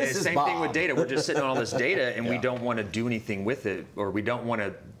 This is same Bob. thing with data. We're just sitting on all this data, and we don't want to do anything with it, or we don't want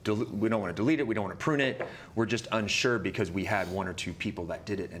to delete it, we don't want to prune it. We're just unsure because we had 1 or 2 people that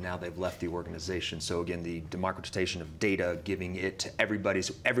did it, and now they've left the organization. So again, the democratization of data, giving it to everybody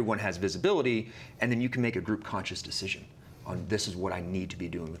so everyone has visibility, and then you can make a group conscious decision on this is what I need to be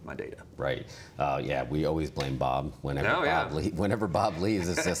doing with my data. Right. Yeah, we always blame Bob whenever Bob leaves.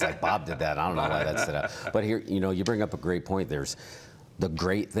 It's just like, Bob did that. I don't know why that's set up. But here, you know, you bring up a great point. The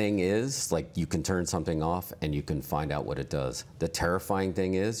great thing is, like, you can turn something off and you can find out what it does. The terrifying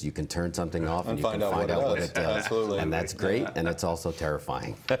thing is you can turn something off and you can find out what it does. Absolutely. And that's great, and it's also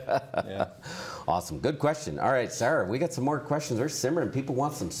terrifying. Awesome. Good question. All right, Sarah, we got some more questions. They're simmering. People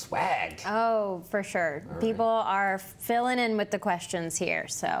want some swag. Oh, for sure. People are filling in with the questions here,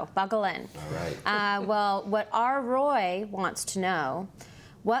 so buckle in. All right. Well, what R. Roy wants to know,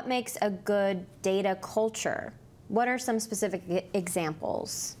 what makes a good data culture? What are some specific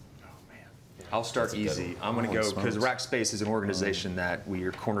examples? I'll start easy. I'm going to go, because Rackspace is an organization that we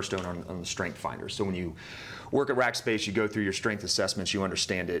are cornerstone on the Strength Finder. So when you work at Rackspace, you go through your strength assessments, you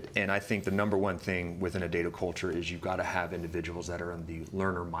understand it. And I think the number one thing within a data culture is you've got to have individuals that are in the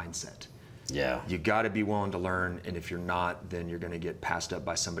learner mindset. Yeah. You got to be willing to learn, and if you're not, then you're going to get passed up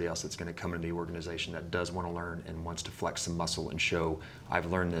by somebody else that's going to come into the organization that does want to learn and wants to flex some muscle and show, I've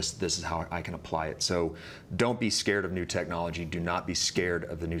learned this, this is how I can apply it. So don't be scared of new technology. Do not be scared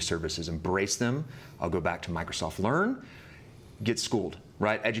of the new services. Embrace them. I'll go back to Microsoft Learn. Get schooled,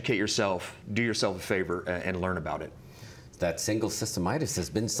 right? Educate yourself, do yourself a favor, and learn about it. That single systemitis has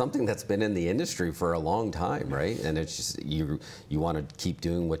been something that's been in the industry for a long time, right? And it's just, you want to keep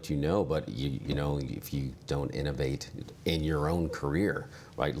doing what you know, but you know, if you don't innovate in your own career,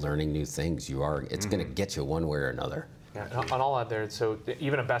 right, learning new things, it's going to get you one way or another. Yeah, and I'll add there, so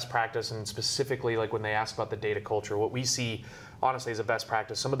even a best practice, and specifically like when they ask about the data culture, what we see honestly, as a best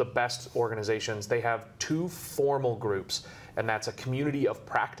practice, some of the best organizations, they have 2 formal groups, and that's a community of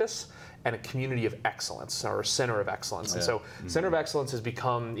practice and a community of excellence, or a center of excellence. And so center of excellence has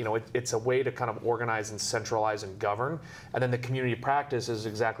become, it's a way to kind of organize and centralize and govern. And then the community of practice is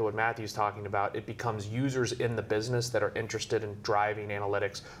exactly what Matthew's talking about. It becomes users in the business that are interested in driving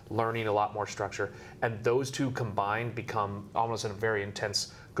analytics, learning a lot more structure. And those 2 combined become almost a very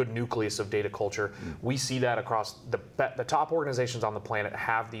intense, good nucleus of data culture. We see that across the top organizations on the planet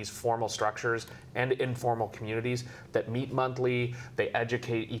have these formal structures and informal communities that meet monthly, they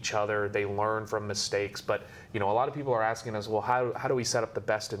educate each other, they learn from mistakes. But a lot of people are asking us, well, how do we set up the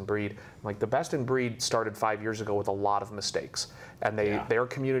best in breed? Like, the best in breed started 5 years ago with a lot of mistakes. And their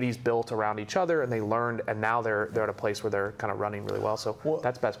communities built around each other, and they learned, and now they're at a place where they're kind of running really well. So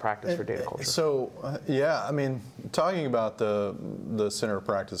that's best practice for data culture. So I mean, talking about the center of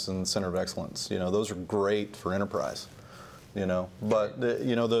practice and center of excellence, those are great for enterprise. But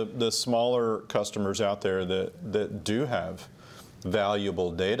the smaller customers out there that do have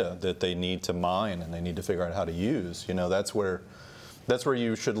valuable data that they need to mine and they need to figure out how to use, that's where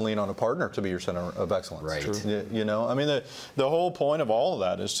you should lean on a partner to be your center of excellence. Right. I mean, the whole point of all of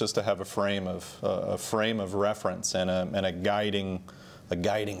that is just to have a frame of reference and a guiding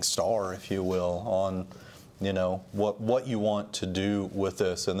star, if you will, on what you want to do with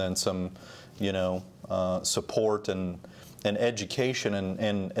this, and then some support and education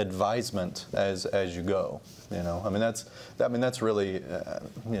and advisement as you go. I mean, that's really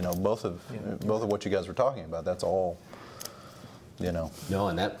both of what you guys were talking about. That's all. No,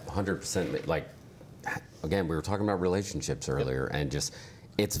 and that 100%, like, again, we were talking about relationships earlier, and just,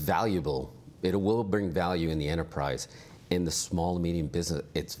 it's valuable. It will bring value in the enterprise. In the small and medium business,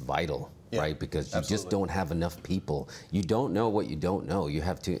 it's vital, right? Because you just don't have enough people. You don't know what you don't know. You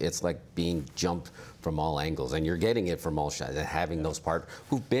have to, it's like being jumped from all angles, and you're getting it from all sides, and having those partners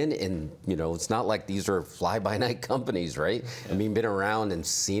who've been in, it's not like these are fly-by-night companies, right? I mean, been around and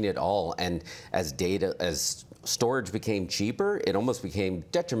seen it all, and as storage became cheaper, it almost became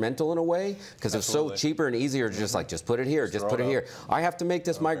detrimental in a way, because it's so cheaper and easier to just put it here, just put it here. I have to make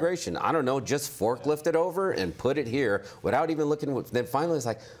this migration. I don't know, just forklift it over and put it here without even looking. Then finally it's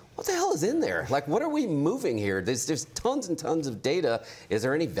like, what the hell is in there? Like, what are we moving here? There's tons and tons of data. Is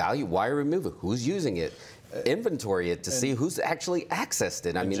there any value? Why are we moving? Who's using it? Inventory it to see who's actually accessed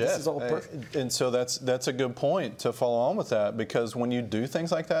it. I mean, this is all perfect. And so that's a good point to follow on with that, because when you do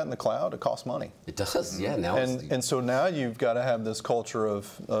things like that in the cloud, it costs money. It does, yeah. Now and so now you've got to have this culture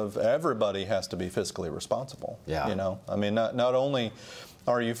of everybody has to be fiscally responsible. Yeah. I mean, not only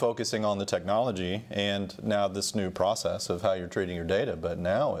are you focusing on the technology and now this new process of how you're treating your data, but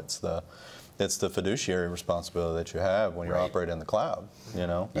now it's the fiduciary responsibility that you have when you're operating in the cloud,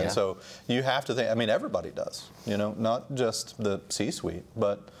 And so you have to think, I mean, everybody does, not just the C-suite,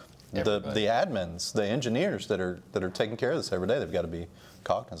 but the admins, the engineers that are taking care of this every day. They've got to be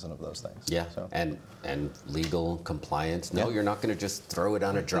cognizant of those things. Yeah, so. and legal compliance. No, you're not going to just throw it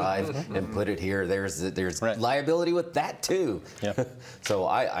on a drive and put it here. There's liability with that too. Yeah. So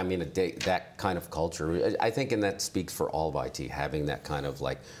I mean, that kind of culture, I think, and that speaks for all of IT, having that kind of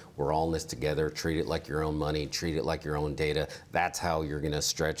like, we're all in this together, treat it like your own money, treat it like your own data. That's how you're going to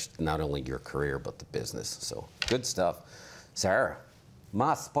stretch not only your career, but the business. So good stuff. Sarah,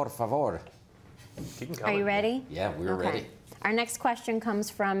 más por favor. Are you ready? Yeah, we're ready. Our next question comes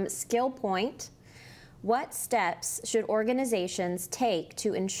from SkillPoint. What steps should organizations take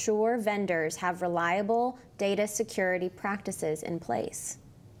to ensure vendors have reliable data security practices in place?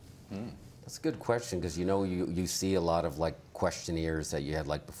 That's a good question, because you see a lot of like questionnaires that you had,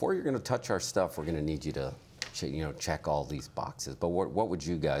 like, before you're going to touch our stuff, we're going to need you to check all these boxes. But what would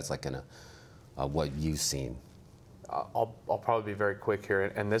you guys like what you've seen? I'll probably be very quick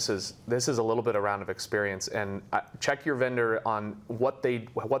here, and this is a little bit around of experience. And check your vendor on what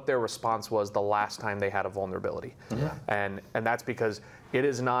their response was the last time they had a vulnerability. Yeah. And that's because it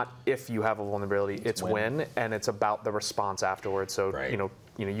is not if you have a vulnerability, it's when, and it's about the response afterwards. So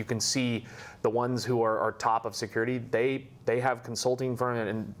you can see the ones who are top of security. They have consulting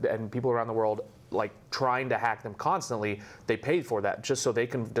firm and people around the world like trying to hack them constantly. They paid for that just so they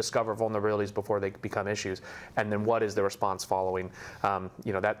can discover vulnerabilities before they become issues. And then what is the response following?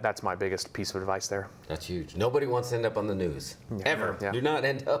 That's my biggest piece of advice there. That's huge. Nobody wants to end up on the news ever. Yeah. Do not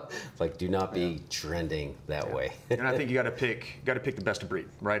end up do not be trending that way. And I think you got to pick the best of breed,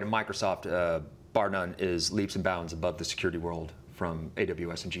 right? And Microsoft, bar none, is leaps and bounds above the security world from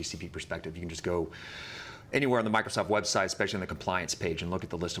AWS and GCP perspective. You can just go anywhere on the Microsoft website, especially on the compliance page, and look at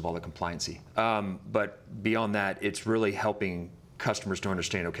the list of all the compliancy. But beyond that, it's really helping customers to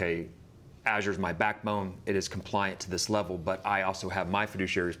understand, okay, Azure's my backbone. It is compliant to this level, but I also have my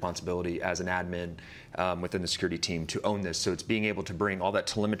fiduciary responsibility as an admin within the security team to own this. So it's being able to bring all that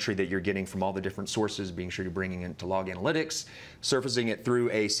telemetry that you're getting from all the different sources, being sure you're bringing it to log analytics, surfacing it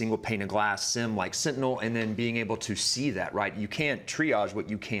through a single pane of glass SIM like Sentinel, and then being able to see that, right? You can't triage what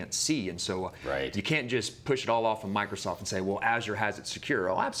you can't see. And so you can't just push it all off of Microsoft and say, well, Azure has it secure.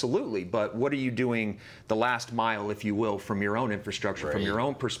 Oh, absolutely. But what are you doing the last mile, if you will, from your own infrastructure, from your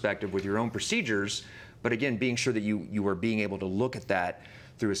own perspective, with your own procedures? But again, being sure that you are being able to look at that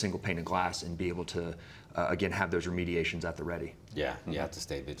through a single pane of glass and be able to, again, have those remediations at the ready. Yeah, you have to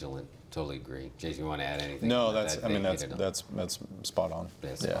stay vigilant. Totally agree. Jason, you want to add anything? No, that's spot on.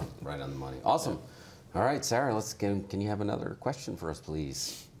 That's right on the money. Awesome. All right, Sarah, can you have another question for us,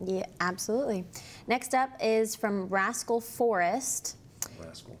 please? Yeah, absolutely. Next up is from Rascal Forest.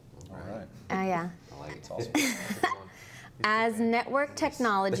 Rascal. All right. Yeah. I like it. That's awesome. As network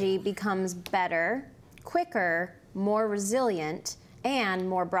technology becomes better, quicker, more resilient, and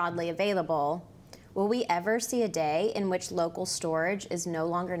more broadly available, will we ever see a day in which local storage is no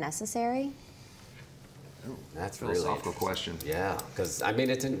longer necessary? That's a really philosophical question. Yeah, because I mean,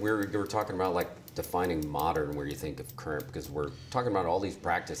 we're talking about like defining modern where you think of current, because we're talking about all these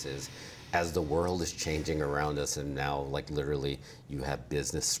practices as the world is changing around us, and now like literally you have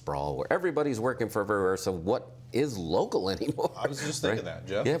business sprawl where everybody's working for everywhere. So what is local anymore? I was just thinking that,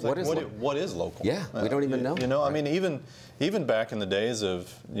 Jeff. Yeah, what is local? Yeah, we don't even know. You know, I mean, even back in the days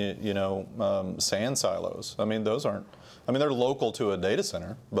of sand silos. I mean, those aren't. I mean, they're local to a data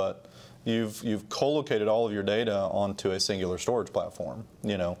center, but you've co-located all of your data onto a singular storage platform,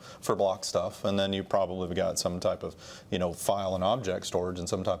 for block stuff, and then you probably have got some type of, file and object storage and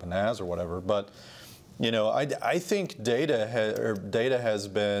some type of NAS or whatever. But, I think data has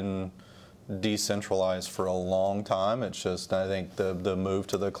been decentralized for a long time. It's just, I think the move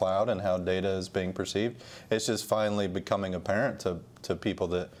to the cloud and how data is being perceived, it's just finally becoming apparent to people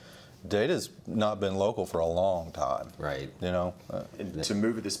that data's not been local for a long time. Right. And to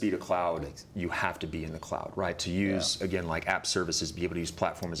move at the speed of cloud, you have to be in the cloud, right? To use, again, like app services, be able to use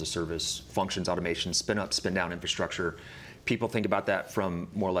platform as a service, functions, automation, spin up, spin down infrastructure. People think about that from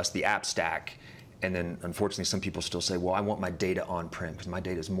more or less the app stack. And then, unfortunately, some people still say, well, I want my data on-prem because my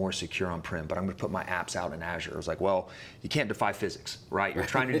data is more secure on-prem, but I'm going to put my apps out in Azure. I was like, well, you can't defy physics, right? You're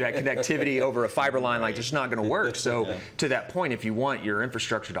trying to do that connectivity over a fiber line, like, it's not going to work. So to that point, if you want your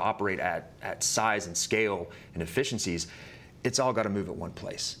infrastructure to operate at size and scale and efficiencies, it's all got to move at one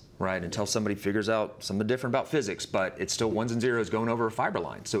place, right? Until somebody figures out something different about physics, but it's still ones and zeros going over a fiber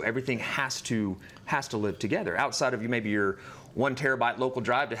line. So everything has to live together. Outside of maybe your 1 terabyte local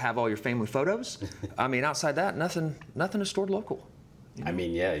drive to have all your family photos. I mean, outside that, nothing is stored local. I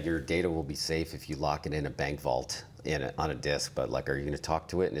mean, yeah, your data will be safe if you lock it in a bank vault on a disk, but like, are you going to talk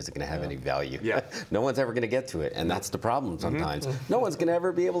to it, and is it going to have any value? Yeah. No one's ever going to get to it, and that's the problem sometimes. No one's going to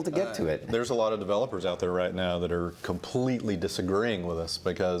ever be able to get to it. There's a lot of developers out there right now that are completely disagreeing with us,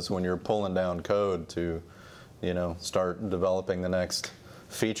 because when you're pulling down code to, start developing the next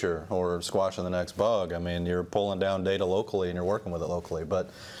feature or squashing the next bug, I mean, you're pulling down data locally and you're working with it locally. But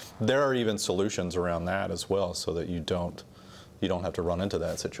there are even solutions around that as well, so that you don't have to run into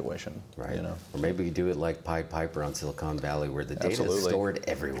that situation. Right. Or maybe you do it like Pied Piper on Silicon Valley, where the data is stored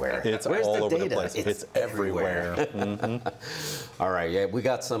everywhere. It's Where's all the over data? the place. It's everywhere. All right, yeah, we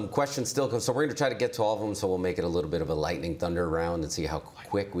got some questions still, so we're going to try to get to all of them, so we'll make it a little bit of a lightning thunder round and see how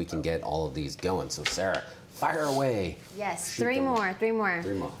quick we can get all of these going. So Sarah, fire away. Yes, Shoot three them.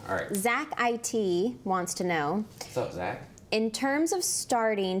 more. All right. Zach IT wants to know, What's up, Zach? in terms of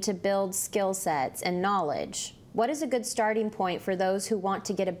starting to build skill sets and knowledge, what is a good starting point for those who want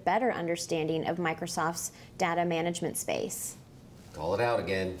to get a better understanding of Microsoft's data management space? Call it out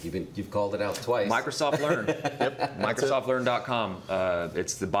again. You've called it out twice. Microsoft Learn. Yep. MicrosoftLearn.com.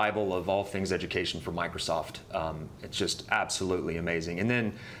 It's the Bible of all things education for Microsoft. It's just absolutely amazing. And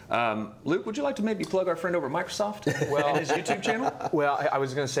then, Luke, would you like to maybe plug our friend over at Microsoft and his YouTube channel? Well, I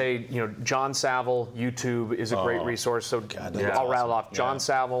was going to say, John Saville, YouTube is a great resource. So I'll rattle off. John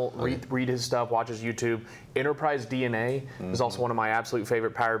Saville, read his stuff, watch his YouTube. Enterprise DNA is also one of my absolute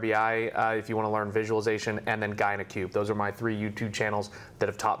favorite Power BI if you want to learn visualization, and then Guy in a Cube. Those are my 3 YouTube channels that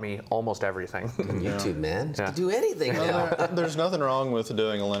have taught me almost everything. YouTube, man. You can do anything now. There's nothing wrong with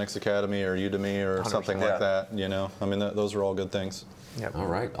doing a Linux Academy or Udemy or something like that, I mean, those are all good things. Yep. All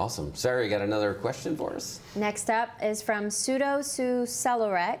right, awesome. Sarah, you got another question for us? Next up is from Sudo Su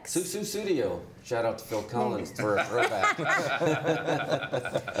Celorex. Su Studio. Shout out to Phil Collins for a throwback.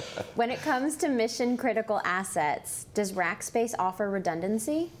 When it comes to mission critical assets, does Rackspace offer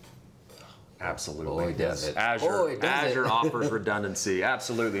redundancy? Absolutely. Boy, does it. Azure offers redundancy.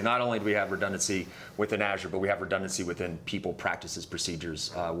 Absolutely. Not only do we have redundancy within Azure, but we have redundancy within people, practices,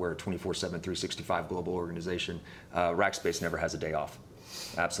 procedures. We're a 24/7, 365 global organization. Rackspace never has a day off.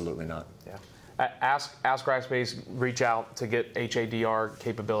 Absolutely not. Yeah. Ask Rackspace, reach out to get HADR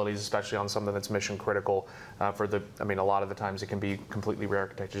capabilities, especially on something that's mission critical. I mean, a lot of the times it can be completely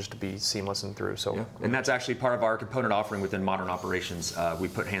re-architected just to be seamless and through. So, yeah. And that's actually part of our component offering within modern operations. We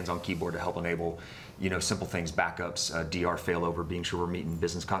put hands on keyboard to help enable, simple things, backups, DR failover, being sure we're meeting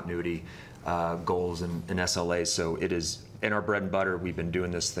business continuity goals and SLAs. So it is in our bread and butter. We've been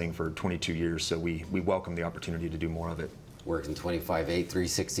doing this thing for 22 years, so we welcome the opportunity to do more of it. Working 25/8,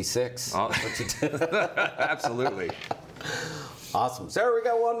 366. Oh. Absolutely. Awesome. Sarah, we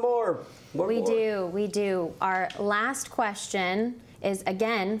got one more. We do. Our last question is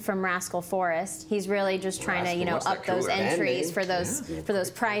again from Rascal Forrest. He's really just trying to, up those entries for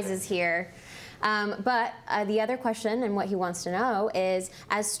those prizes here. But the other question and what he wants to know is,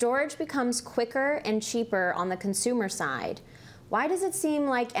 as storage becomes quicker and cheaper on the consumer side, why does it seem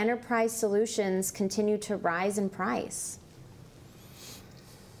like enterprise solutions continue to rise in price?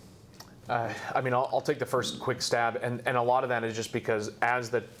 I mean, I'll take the first quick stab, and a lot of that is just because as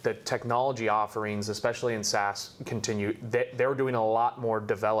the technology offerings, especially in SaaS, continue, they're doing a lot more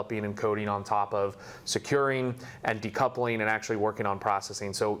developing and coding on top of securing and decoupling and actually working on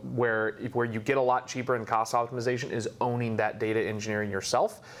processing. So where you get a lot cheaper in cost optimization is owning that data engineering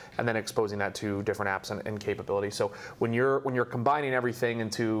yourself and then exposing that to different apps and capabilities. So when you're combining everything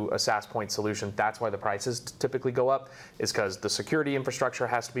into a SaaS point solution, that's why the prices typically go up, is because the security infrastructure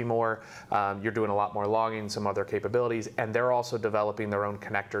has to be more. You're doing a lot more logging, some other capabilities, and they're also developing their own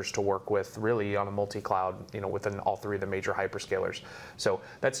connectors to work with really on a multi-cloud, within all three of the major hyperscalers. So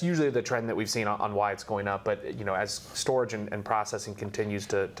that's usually the trend that we've seen on why it's going up. But as storage and processing continues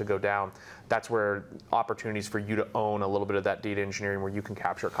to go down, that's where opportunities for you to own a little bit of that data engineering where you can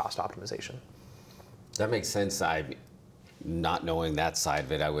capture cost optimization. That makes sense. Not knowing that side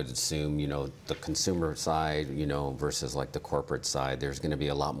of it, I would assume, the consumer side, versus like the corporate side, there's going to be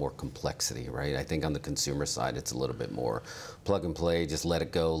a lot more complexity, right? I think on the consumer side, it's a little bit more plug and play, just let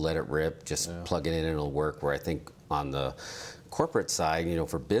it go, let it rip, just plug it in and it'll work. Where I think on the corporate side,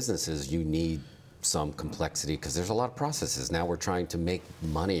 for businesses, you need some complexity because there's a lot of processes. Now we're trying to make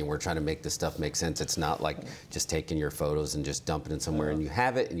money and we're trying to make this stuff make sense. It's not like just taking your photos and just dumping it somewhere and you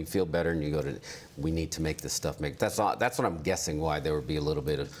have it and you feel better and you go to, we need to make this stuff make, that's what I'm guessing why there would be a little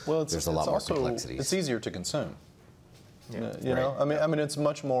bit of, there's a lot more complexities. It's easier to consume. Yeah. You know, I mean, it's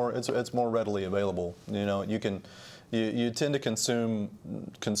much more, it's more readily available. You can, you tend to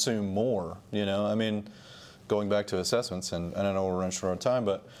consume more. I mean, going back to assessments, and I know we're running short on time,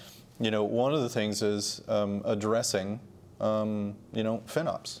 but one of the things is addressing,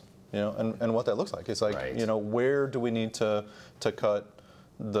 FinOps, and what that looks like. It's like, where do we need to cut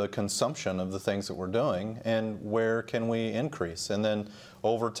the consumption of the things that we're doing, and where can we increase? And then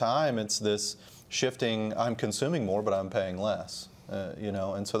over time, it's this shifting. I'm consuming more, but I'm paying less.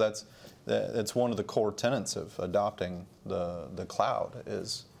 And so that's one of the core tenets of adopting the cloud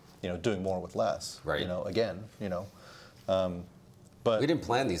is, doing more with less. Right. But we didn't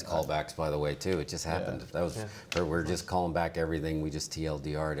plan these callbacks, by the way, too. It just happened. That was, we're just calling back everything. We just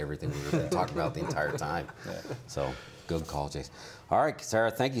TLDR'd everything we were talking about the entire time. So good call, Jason. All right, Sarah,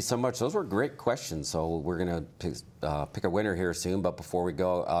 thank you so much. Those were great questions. So we're going to pick a winner here soon. But before we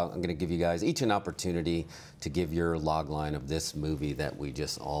go, I'm going to give you guys each an opportunity to give your log line of this movie that we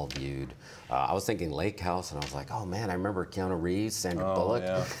just all viewed. I was thinking Lake House, and I was like, oh, man, I remember Keanu Reeves, Sandra Bullock.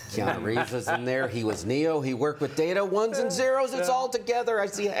 Yeah. Keanu Reeves was in there. He was Neo. He worked with data. Ones and zeros. It's all together. I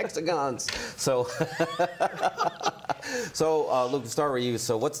see hexagons. So, Luke, we'll start with you.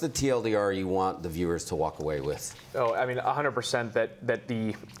 So what's the TLDR you want the viewers to walk away with? Oh, I mean, 100% that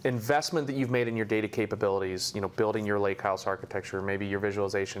the investment that you've made in your data capabilities, building your lakehouse architecture, maybe your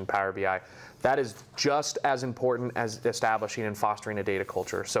visualization, Power BI, that is just as important as establishing and fostering a data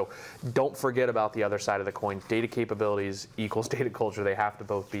culture. So don't forget about the other side of the coin. Data capabilities equals data culture. They have to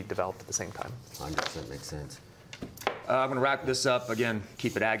both be developed at the same time. 100% makes sense. I'm going to wrap this up. Again,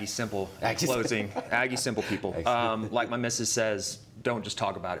 keep it Aggie simple. Closing. Aggie simple, people. Like my missus says, don't just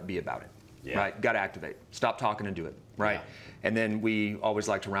talk about it, be about it. Yeah. Right? Got to activate. Stop talking and do it. Right? Yeah. And then we always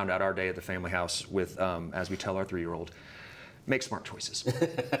like to round out our day at the family house with, as we tell our 3-year-old, make smart choices.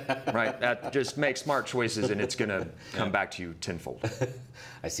 Right? Just make smart choices, and it's going to come back to you tenfold.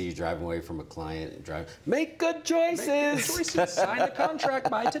 I see you driving away from a client. Make good choices. Make good choices. Sign the contract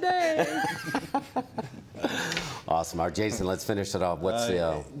by today. Awesome. All right, Jason, let's finish it off. What's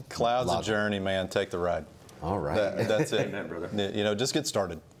the cloud's a journey, man. Take the ride. All right. That's it. Amen, brother. Just get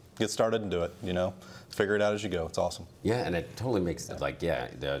started. get started and do it. You know, figure it out as you go. It's awesome. Yeah, and it totally makes it like, yeah,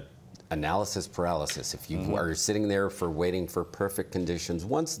 the analysis paralysis. If you are sitting there for waiting for perfect conditions,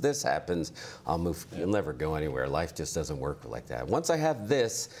 once this happens, I'll move. You'll never go anywhere. Life just doesn't work like that. Once I have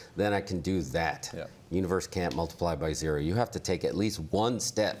this, then I can do that. Yeah. Universe can't multiply by zero. You have to take at least one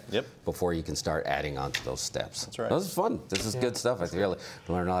step before you can start adding on to those steps. That's right. This is fun. This is good stuff. I feel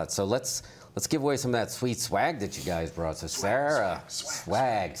learn all that. So let's give away some of that sweet swag that you guys brought. So Sarah,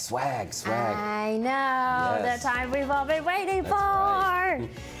 swag. I know, the time we've all been waiting for. Right.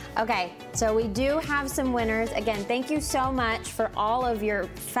 Okay, so we do have some winners. Again, thank you so much for all of your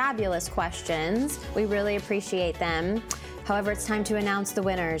fabulous questions. We really appreciate them. However, it's time to announce the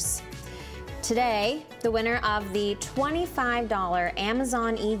winners. Today, the winner of the $25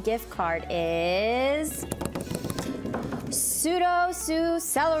 Amazon e-gift card is Pseudo Sue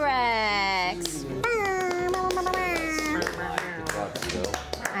Celerex.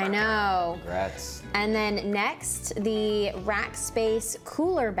 I know. Congrats. And then next, the Rackspace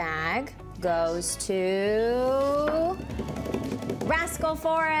cooler bag goes to Rascal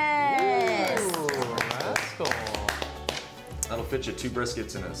Forest. Rascal. That'll fit you 2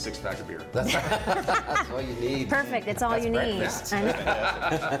 briskets and a 6-pack of beer. That's all you need. Perfect, it's all you need.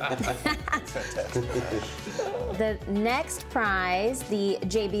 The next prize, the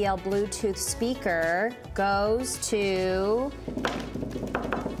JBL Bluetooth speaker, goes to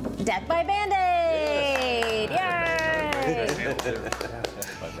Death by Band-Aid! Yay!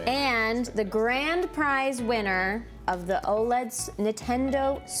 And the grand prize winner of the OLED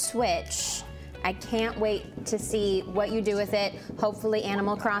Nintendo Switch. I can't wait to see what you do with it. Hopefully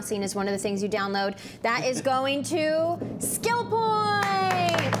Animal Crossing is one of the things you download. That is going to Skill Point!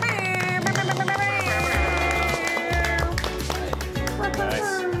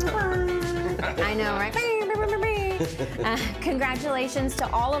 I know, right? Congratulations to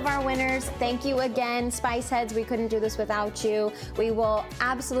all of our winners. Thank you again, Spiceheads. We couldn't do this without you. We will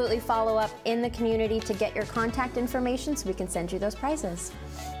absolutely follow up in the community to get your contact information so we can send you those prizes.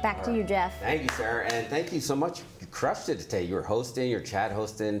 Back to you, Jeff. Thank you, Sarah, and thank you so much. You crushed it today. You were hosting, you're chat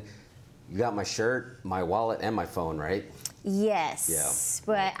hosting. You got my shirt, my wallet, and my phone, right? Yes,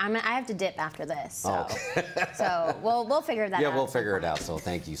 but I have to dip after this, so, Oh. so we'll figure that out. Yeah, we'll figure it out. So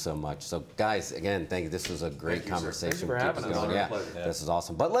thank you so much. So guys, again, thank you. This was a great conversation. Thank you for having us. Going. Yeah, this is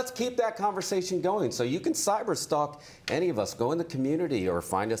awesome. But let's keep that conversation going. So you can cyber stalk any of us. Go in the community or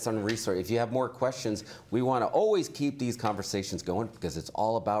find us on resource. If you have more questions, we want to always keep these conversations going because it's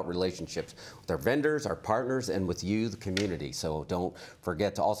all about relationships with our vendors, our partners, and with you, the community. So don't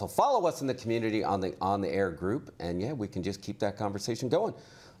forget to also follow us in the community on the air group. And yeah, we can just keep that conversation going.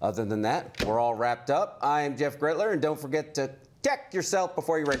 Other than that, we're all wrapped up. I'm Jeff Gretler, and don't forget to check yourself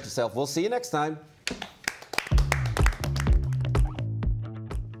before you wreck yourself. We'll see you next time.